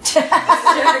 king.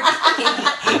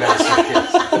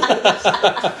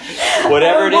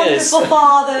 Whatever it is,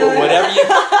 whatever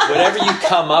you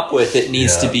come up with, it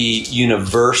needs to be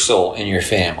universal in your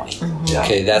family.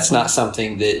 Okay, that's not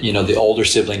something that, the older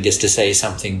sibling gets to say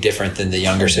something different than the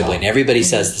younger sibling. Everybody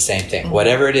says the same thing.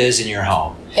 Whatever it is in your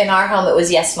home. In our home, it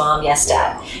was yes, mom, yes,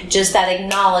 dad. Just that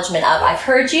acknowledgement of, I've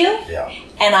heard you,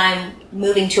 and I'm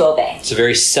moving to obey. It's a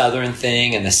very southern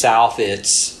thing. In the South,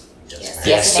 it's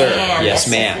yes, sir, yes,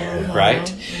 ma'am,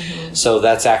 right? So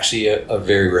that's actually a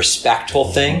very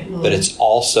respectful thing, but it's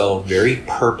also very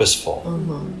purposeful.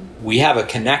 We have a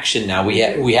connection now.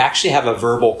 We actually have a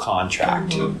verbal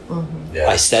contract.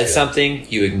 I said something,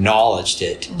 you acknowledged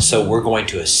it, so we're going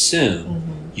to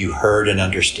assume you heard and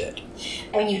understood.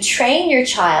 When you train your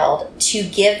child to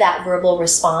give that verbal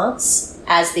response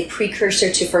as the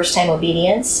precursor to first-time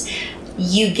obedience,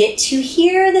 you get to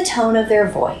hear the tone of their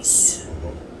voice.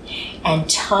 And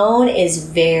tone is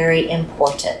very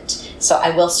important. So I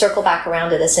will circle back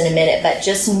around to this in a minute, but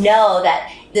just know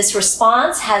that this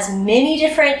response has many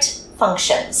different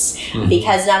functions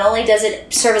because not only does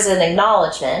it serve as an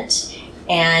acknowledgement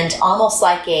and almost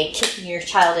like a kicking your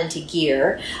child into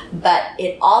gear, but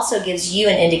it also gives you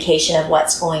an indication of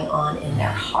what's going on in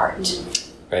their heart.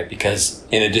 Right, because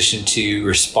in addition to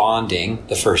responding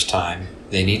the first time,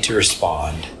 they need to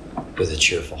respond with a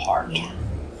cheerful heart. Yeah.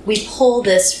 We pull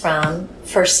this from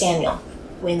 1 Samuel.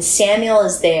 When Samuel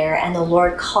is there and the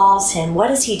Lord calls him, what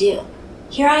does he do?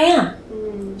 Here I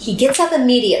am. He gets up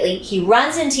immediately. He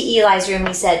runs into Eli's room.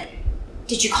 He said,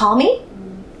 did you call me?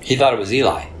 He thought it was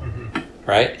Eli,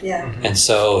 right? Yeah. And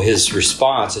so his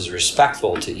response is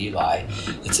respectful to Eli.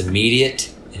 It's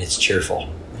immediate and it's cheerful.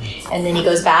 And then he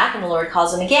goes back and the Lord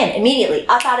calls him again, immediately,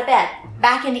 up out of bed,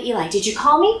 back into Eli. Did you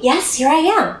call me? Yes, here I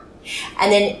am.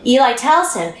 And then Eli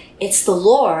tells him, it's the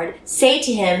Lord. Say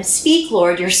to him, speak,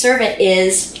 Lord, your servant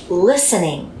is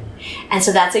listening. And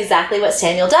so that's exactly what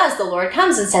Samuel does. The Lord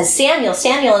comes and says, Samuel,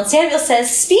 Samuel. And Samuel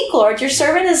says, speak, Lord, your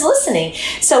servant is listening.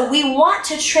 So we want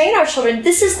to train our children.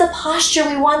 This is the posture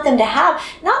we want them to have,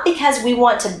 not because we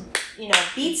want to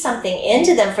beat something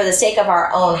into them for the sake of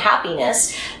our own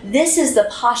happiness. This is the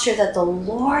posture that the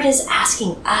Lord is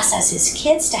asking us as his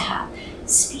kids to have.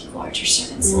 Speak, Lord, your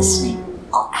servant's listening.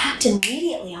 I'll act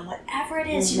immediately on whatever it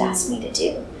is you ask me to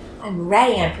do. I'm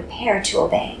ready, I'm prepared to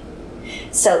obey.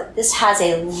 So this has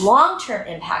a long-term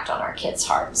impact on our kids'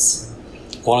 hearts.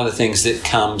 One of the things that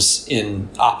comes in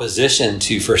opposition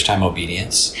to first-time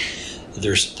obedience,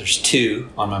 there's two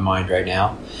on my mind right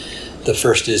now. The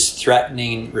first is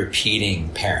threatening, repeating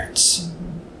parents.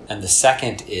 And the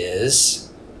second is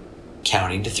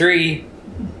counting to 3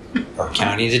 or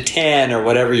counting to 10 or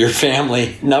whatever your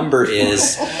family number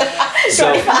is.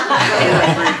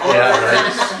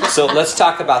 So let's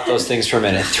talk about those things for a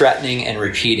minute. Threatening and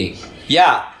repeating.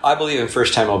 Yeah, I believe in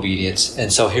first-time obedience.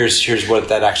 And so here's what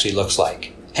that actually looks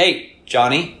like. Hey,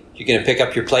 Johnny, you going to pick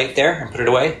up your plate there and put it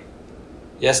away?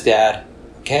 Yes, Dad.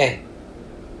 Okay.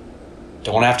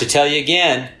 Don't have to tell you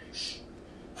again.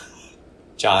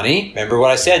 Johnny, remember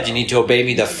what I said? You need to obey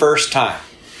me the first time.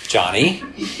 Johnny.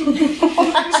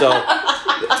 So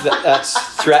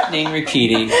that's threatening,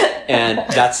 repeating, and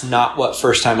that's not what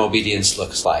first-time obedience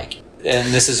looks like.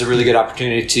 And this is a really good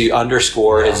opportunity to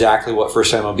underscore exactly what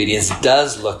first-time obedience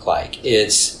does look like.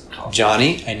 It's,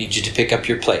 Johnny, I need you to pick up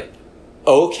your plate.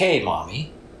 Okay,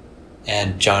 Mommy.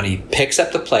 And Johnny picks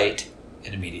up the plate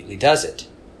and immediately does it.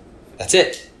 That's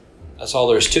it. That's all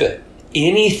there is to it.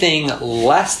 anything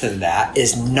less than that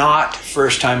is not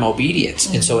first-time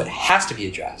obedience. And so it has to be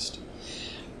addressed.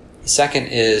 The second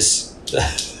is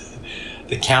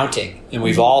the counting. And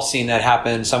we've all seen that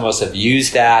happen. Some of us have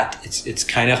used that. It's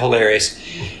kind of hilarious.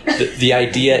 The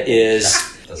idea is...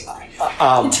 it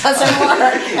doesn't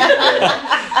work.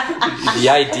 The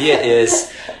idea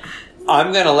is,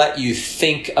 I'm going to let you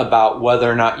think about whether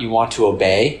or not you want to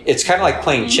obey. It's kind of like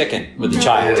playing chicken with the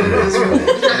child. It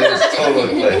is totally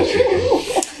playing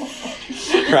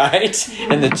chicken. Right?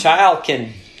 And the child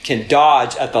can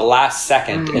dodge at the last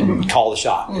second and call the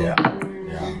shot. Yeah.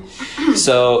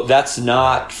 So that's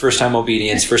not first-time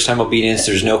obedience. First-time obedience,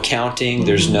 there's no counting.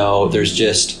 There's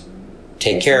just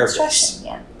take care of this.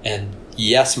 Yeah. And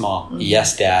yes, Mom.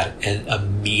 Yes, Dad. And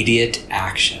immediate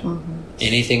action.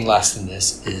 Anything less than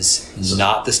this is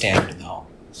not the standard in the home.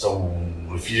 So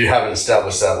if you haven't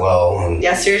established that well,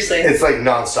 Yeah, seriously. it's like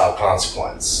nonstop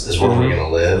consequence is where we're going to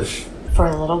live For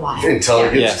a little while. until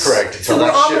it gets Yes. correct. Until So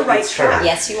that we're on ship the right gets turned. track.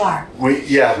 Yes, you are.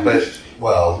 We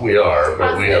are,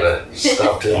 but we gotta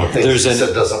stop doing the things There's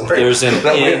that doesn't work. There's That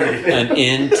way already- an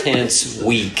intense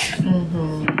week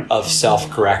of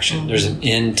self-correction. There's an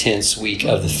intense week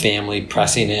of the family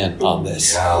pressing in on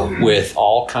this with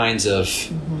all kinds of...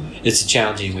 It's a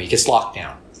challenging week. It's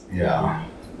lockdown. Yeah.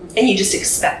 And you just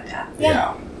expect that.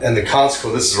 Yeah. And the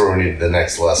consequence, this is where we need the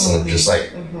next lesson of just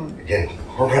like, again,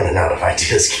 we're running out of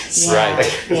ideas, kids. Right.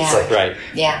 It's like, Right.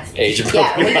 Yeah. Age Yeah,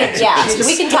 appropriate. so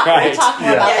we can talk. Right. We'll talk more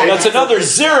Yeah. about that. That's another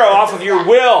 0 off of your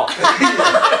will.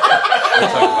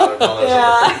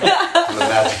 the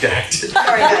magic act.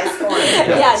 Sorry, guys. Go on.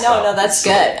 Yeah, no, that's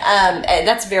good.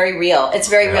 That's very real. It's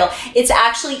very real. It's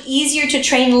actually easier to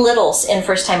train littles in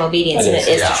first-time obedience than it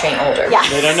is to train older. Yeah.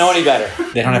 They don't know any better.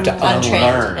 They don't have to Untrained.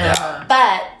 unlearn.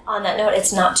 But on that note,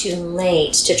 it's not too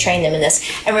late to train them in this.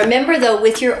 And remember, though,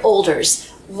 with your olders,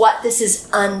 what this is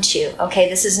unto. Okay,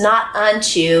 this is not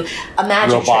unto a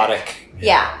magic Robotic. trick.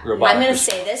 Yeah, Robotic. I'm going to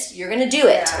say this. You're going to do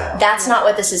it. Yeah. That's not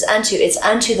what this is unto. It's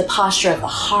unto the posture of the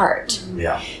heart.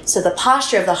 Yeah. So the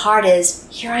posture of the heart is,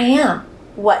 here I am.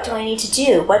 What do I need to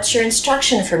do? What's your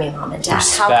instruction for me, Mom and Dad?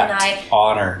 Respect, How can I?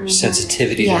 honor,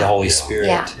 sensitivity to Yeah. the Holy Spirit.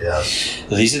 Yeah. Yes.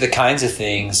 These are the kinds of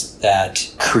things that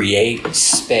create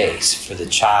space for the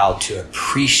child to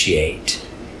appreciate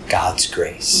God's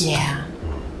grace. Yeah.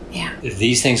 Yeah. If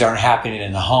these things aren't happening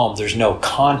in the home, there's no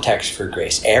context for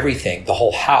grace. Everything, the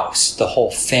whole house, the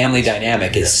whole family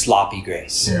dynamic is sloppy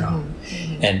grace. Yeah.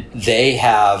 And they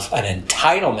have an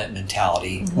entitlement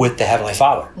mentality with the Heavenly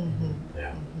Father.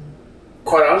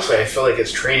 Quite honestly, I feel like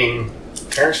it's training.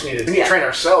 Parents need to train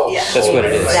ourselves. Yeah. That's what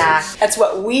it is. Exactly. That's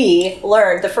what we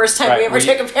learned the first time Right. we ever We-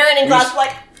 took a parenting class.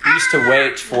 Like, We used to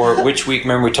wait for which week.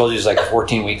 Remember, we told you it was like a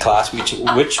 14-week class.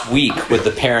 Which week would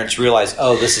the parents realize,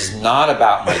 oh, this is not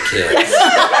about my kids?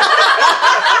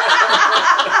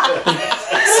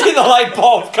 See the light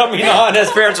bulb coming on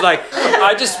as parents are like,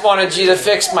 I just wanted you to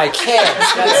fix my kids.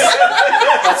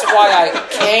 That's why I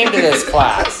came to this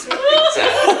class.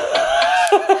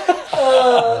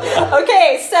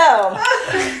 okay, so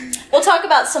we'll talk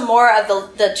about some more of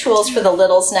the tools for the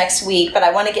littles next week, but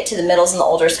I want to get to the middles and the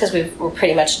olders because we're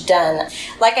pretty much done.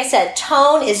 Like I said,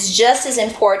 tone is just as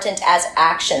important as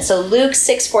action. So Luke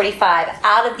 6:45,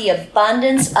 out of the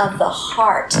abundance of the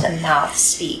heart, the mouth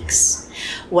speaks.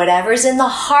 Whatever's in the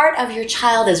heart of your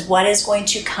child is what is going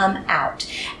to come out,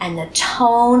 and the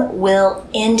tone will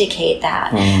indicate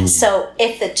that. So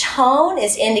if the tone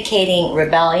is indicating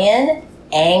rebellion,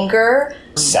 anger,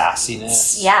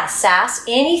 Sassiness. sass,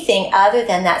 anything other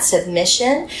than that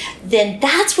submission, then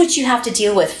that's what you have to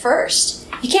deal with first.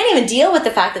 You can't even deal with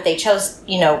the fact that they chose,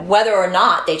 whether or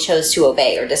not they chose to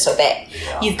obey or disobey.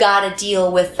 Yeah. You've got to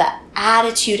deal with the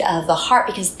attitude of the heart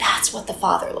because that's what the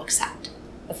Father looks at.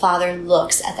 The Father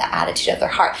looks at the attitude of their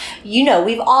heart.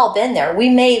 We've all been there. We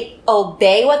may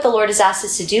obey what the Lord has asked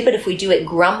us to do, but if we do it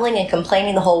grumbling and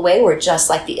complaining the whole way, we're just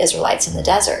like the Israelites in the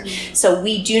desert. So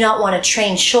we do not want to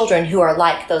train children who are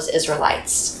like those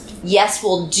Israelites. Yes,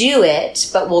 we'll do it,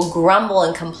 but we'll grumble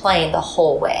and complain the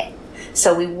whole way.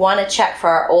 So we want to check for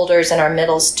our olders and our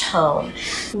middles tone.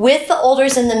 With the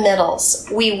olders and the middles,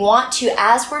 we want to,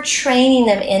 as we're training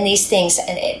them in these things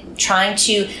and trying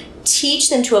to teach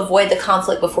them to avoid the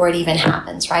conflict before it even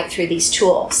happens, right, through these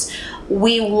tools.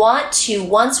 We want to,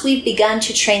 once we've begun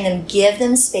to train them, give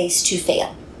them space to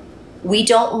fail. We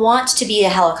don't want to be a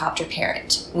helicopter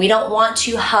parent. We don't want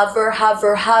to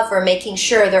hover, making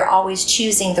sure they're always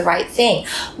choosing the right thing.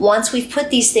 Once we've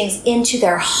put these things into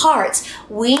their hearts,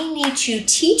 we need to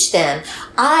teach them,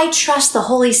 I trust the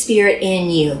Holy Spirit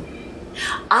in you.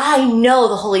 I know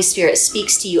the Holy Spirit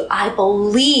speaks to you. I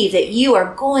believe that you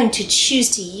are going to choose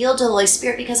to yield to the Holy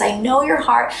Spirit because I know your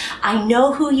heart. I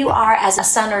know who you are as a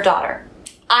son or daughter.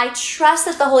 I trust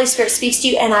that the Holy Spirit speaks to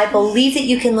you, and I believe that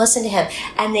you can listen to him.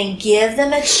 And then give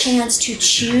them a chance to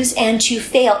choose and to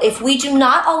fail. If we do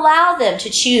not allow them to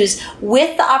choose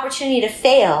with the opportunity to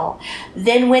fail,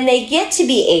 then when they get to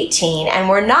be 18 and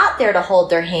we're not there to hold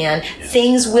their hand,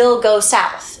 things will go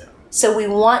south. So we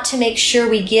want to make sure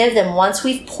we give them, once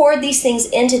we've poured these things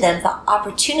into them, the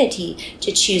opportunity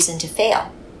to choose and to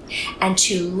fail. And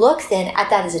to look then at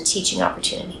that as a teaching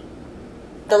opportunity.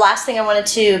 The last thing I wanted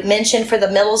to mention for the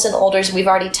middles and olders, we've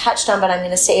already touched on, but I'm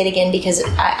going to say it again because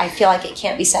I feel like it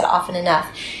can't be said often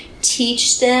enough.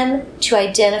 Teach them to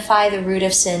identify the root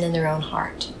of sin in their own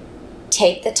heart.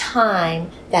 Take the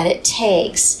time that it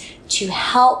takes to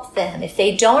help them. If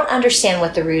they don't understand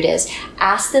what the root is,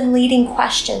 ask them leading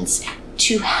questions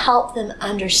to help them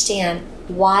understand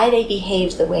why they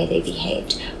behaved the way they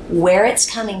behaved, where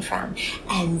it's coming from,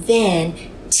 and then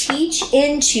teach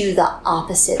into the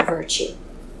opposite virtue.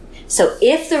 So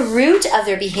if the root of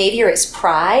their behavior is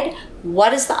pride,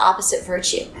 what is the opposite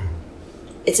virtue?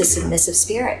 It's a submissive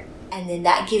spirit. And then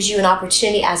that gives you an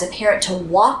opportunity as a parent to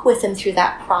walk with them through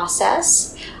that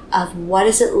process of what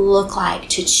does it look like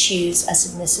to choose a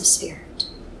submissive spirit.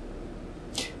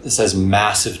 This has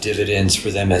massive dividends for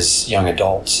them as young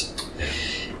adults.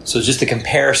 So just a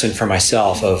comparison for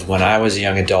myself of when I was a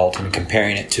young adult and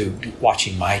comparing it to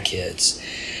watching my kids,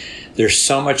 they're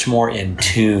so much more in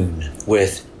tune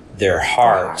with their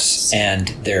hearts and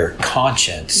their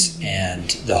conscience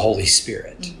and the Holy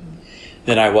Spirit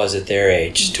than I was at their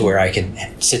age, to where I can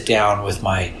sit down with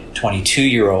my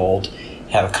 22-year-old,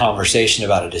 have a conversation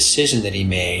about a decision that he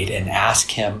made and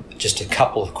ask him just a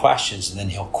couple of questions, and then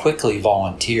he'll quickly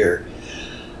volunteer,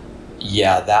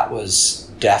 yeah, that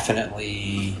was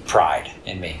definitely pride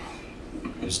in me.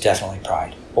 It was definitely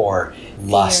pride. Or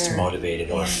lust motivated,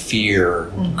 or fear,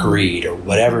 or greed, or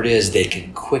whatever it is, they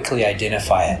can quickly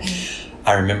identify it.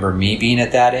 I remember me being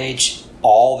at that age,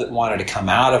 all that wanted to come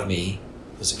out of me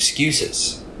was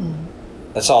excuses.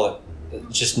 That's all that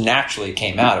just naturally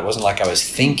came out. It wasn't like I was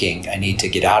thinking, I need to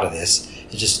get out of this.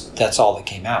 It just, that's all that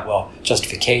came out. Well,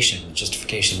 justification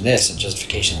this, and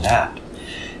justification that.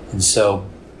 And so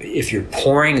if you're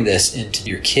pouring this into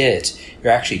your kids,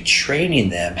 you're actually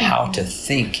training them how to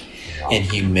think in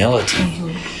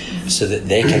humility, so that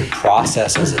they can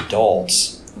process as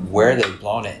adults where they've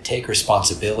blown it, take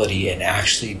responsibility, and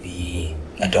actually be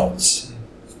adults.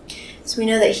 So we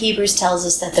know that Hebrews tells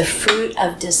us that the fruit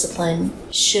of discipline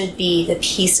should be the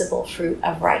peaceable fruit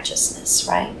of righteousness,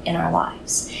 right, in our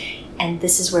lives. And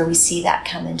this is where we see that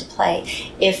come into play.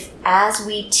 If, as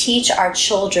we teach our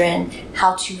children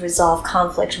how to resolve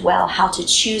conflict well, how to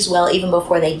choose well even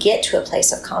before they get to a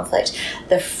place of conflict,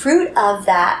 the fruit of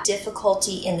that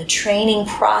difficulty in the training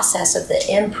process of the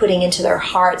inputting into their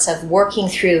hearts, of working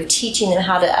through, of teaching them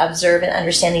how to observe and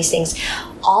understand these things,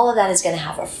 all of that is going to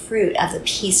have a fruit of the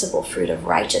peaceable fruit of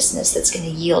righteousness that's going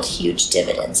to yield huge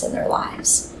dividends in their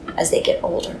lives as they get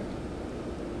older.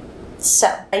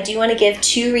 So I do want to give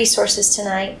 2 resources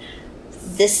tonight.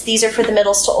 These are for the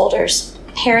middles to olders.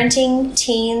 Parenting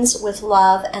Teens with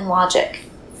Love and Logic.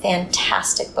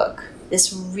 Fantastic book.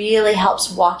 This really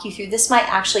helps walk you through. This might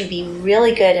actually be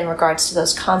really good in regards to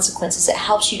those consequences. It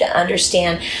helps you to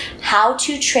understand how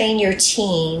to train your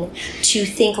teen to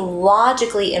think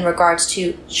logically in regards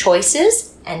to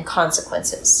choices and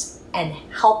consequences, and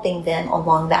helping them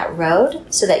along that road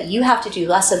so that you have to do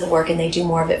less of the work and they do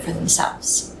more of it for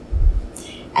themselves.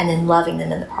 And then loving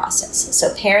them in the process.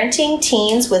 So Parenting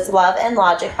Teens with Love and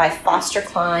Logic by Foster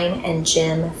Klein and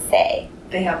Jim Fay.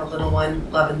 They have a little one,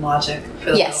 Love and Logic.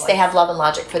 For the Yes, they have Love and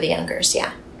Logic for the youngers,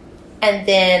 yeah. And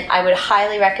then I would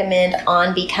highly recommend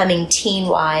On Becoming Teen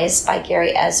Wise by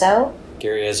Gary Ezzo.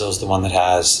 Gary Ezzo is the one that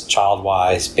has Child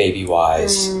Wise, Baby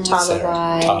Wise, Toddler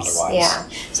Wise. Yeah.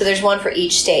 So there's one for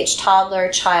each stage: toddler,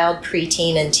 child,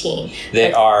 preteen, and teen.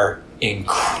 They are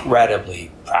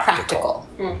incredibly practical.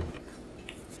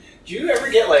 Do you ever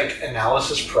get like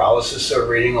analysis paralysis of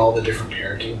reading all the different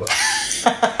parenting books?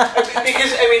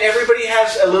 Because everybody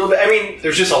has a little bit.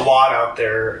 There's just a lot out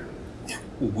there.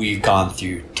 We've gone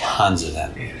through tons of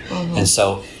them. And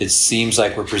so it seems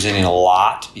like we're presenting a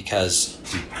lot because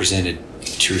we presented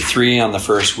 2 or 3 on the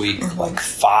first week, like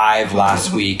 5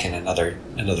 last week, and another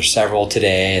several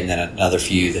today, and then another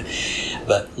few.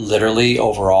 But literally,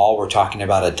 overall, we're talking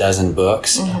about a dozen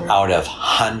books out of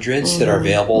hundreds that are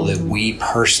available that we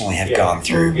personally have gone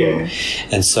through.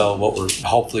 And so what we're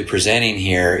hopefully presenting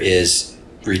here is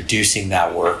reducing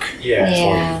that work.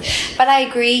 But I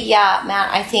agree,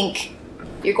 Matt, I think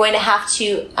You're going to have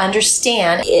to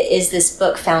understand, is this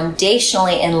book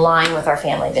foundationally in line with our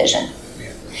family vision?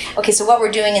 Okay, so what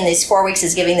we're doing in these 4 weeks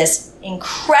is giving this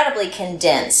incredibly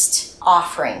condensed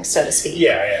offering, so to speak.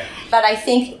 Yeah. But I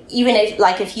think even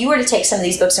if you were to take some of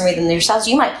these books and read them yourselves,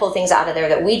 you might pull things out of there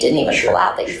that we didn't even pull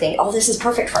out that you think, oh, this is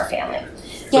perfect for our family.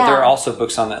 But there are also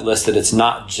books on that list that it's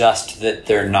not just that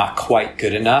they're not quite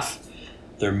good enough.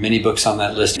 There are many books on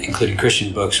that list, including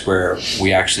Christian books, where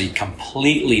we actually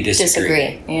completely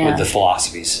disagree. With the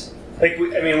philosophies. Like,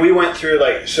 we went through,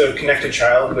 Connected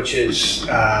Child, which is,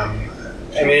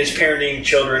 it's parenting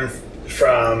children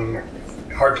from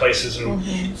hard places, and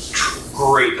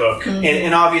great book.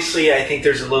 And obviously, I think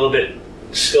there's a little bit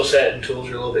skill set and tools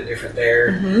are a little bit different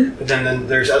there. But then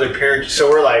there's other parents. So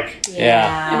we're like,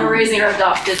 and we're raising our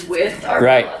adopted with our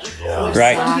biological. Yeah.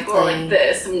 Right. Some people are like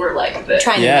this, and we're like this.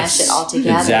 Trying to mesh it all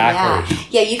together. Exactly.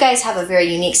 Yeah, you guys have a very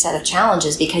unique set of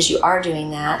challenges because you are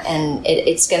doing that, and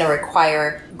it's going to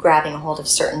require grabbing a hold of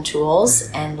certain tools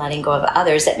and letting go of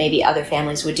others that maybe other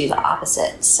families would do the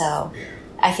opposite. So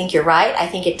I think you're right. I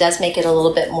think it does make it a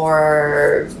little bit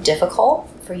more difficult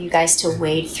for you guys to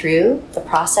wade through the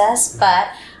process. But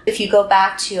if you go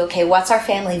back to, okay, what's our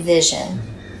family vision?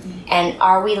 And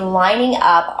are we lining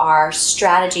up our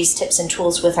strategies, tips, and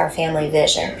tools with our family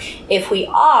vision? If we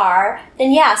are,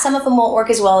 then some of them won't work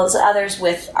as well as others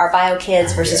with our bio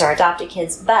kids versus our adopted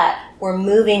kids, but we're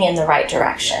moving in the right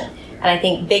direction. And I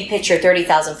think big picture,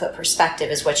 30,000-foot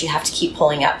perspective is what you have to keep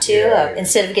pulling up to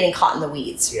instead of getting caught in the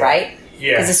weeds, right?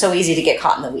 Yeah. Because it's so easy to get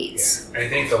caught in the weeds. I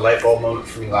think the light bulb moment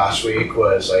for me last week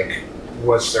was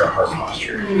what's their heart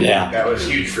posture? Yeah. That was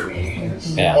huge for me.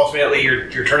 Yeah. Ultimately,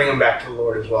 you're turning them back to the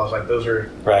Lord as well. It's those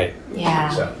are right. Yeah.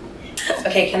 So.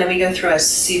 Okay, can we go through a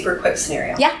super quick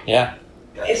scenario? Yeah.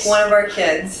 If one of our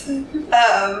kids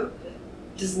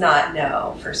does not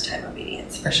know first-time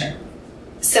obedience, for sure.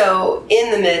 So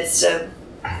in the midst of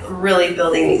really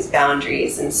building these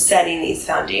boundaries and setting these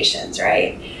foundations,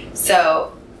 right?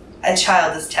 So a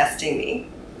child is testing me,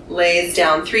 lays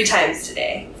down 3 times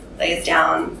today, lays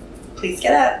down, please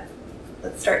get up,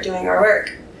 let's start doing our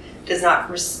work, does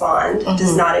not respond,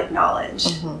 does not acknowledge,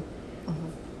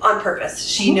 on purpose.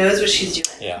 She knows what she's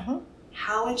doing. Yeah.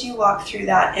 How would you walk through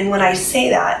that? And when I say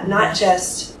that, not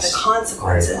just the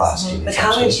consequences, but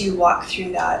how would you walk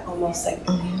through that almost like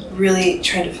really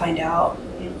trying to find out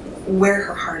where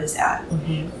her heart is at?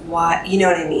 Why, you know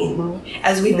what I mean?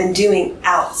 As we've been doing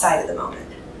outside of the moment.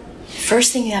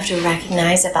 First thing you have to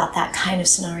recognize about that kind of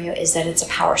scenario is that it's a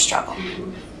power struggle.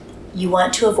 You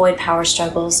want to avoid power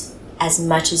struggles as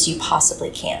much as you possibly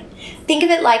can. Think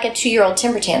of it like a 2-year-old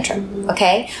temper tantrum,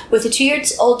 okay? With a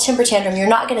 2-year-old temper tantrum, you're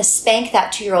not going to spank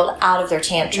that 2-year-old out of their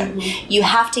tantrum. You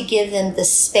have to give them the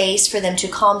space for them to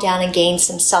calm down and gain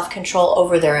some self-control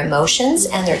over their emotions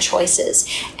and their choices,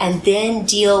 and then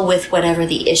deal with whatever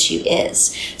the issue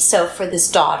is. So for this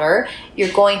daughter,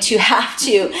 you're going to have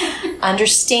to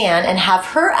understand and have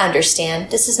her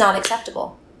understand this is not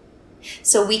acceptable.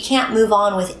 So we can't move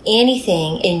on with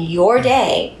anything in your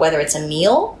day, whether it's a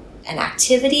meal, an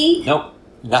activity. Nope.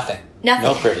 Nothing. Nothing.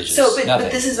 No privileges. So, but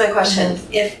Nothing. this is my question.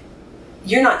 If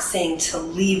you're not saying to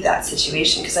leave that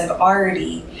situation, because I've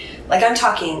already, I'm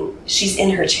talking, she's in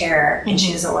her chair and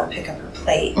she doesn't want to pick up her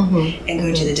plate and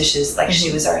go do the dishes like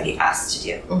she was already asked to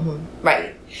do.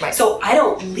 Right. So I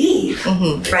don't leave,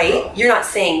 right? You're not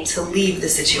saying to leave the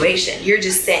situation. You're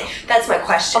just saying, that's my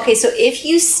question. Okay, so if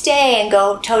you stay and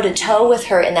go toe-to-toe with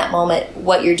her in that moment,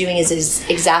 what you're doing is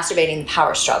exacerbating the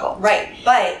power struggle. Right,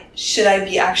 but should I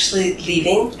be actually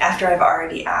leaving after I've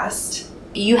already asked?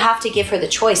 You have to give her the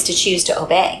choice to choose to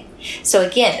obey. So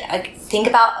again, think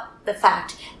about the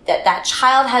fact that that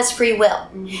child has free will.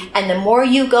 And the more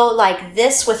you go like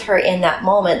this with her in that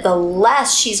moment, the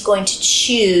less she's going to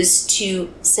choose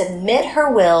to submit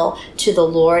her will to the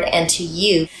Lord and to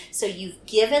you. So you've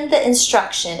given the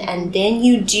instruction, and then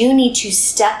you do need to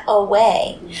step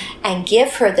away and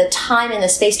give her the time and the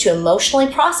space to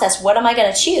emotionally process, what am I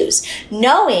going to choose?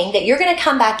 Knowing that you're going to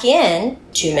come back in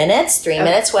 2 minutes, 3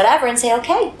 minutes, whatever, and say,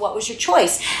 okay, what was your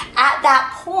choice? At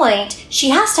that point, she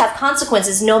has to have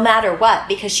consequences no matter what,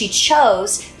 because she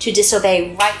chose to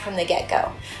disobey right from the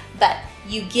get-go. But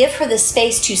you give her the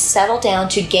space to settle down,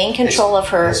 to gain control of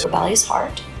her rebellious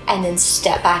heart, and then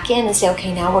step back in and say,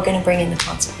 okay, now we're going to bring in the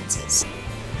consequences.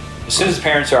 As soon as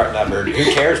parents are outnumbered, who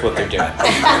cares what they're doing?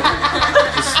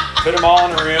 Just put them all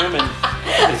in a room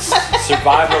and it's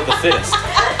survival of the fittest.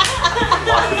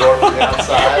 Lock the door from the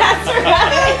outside.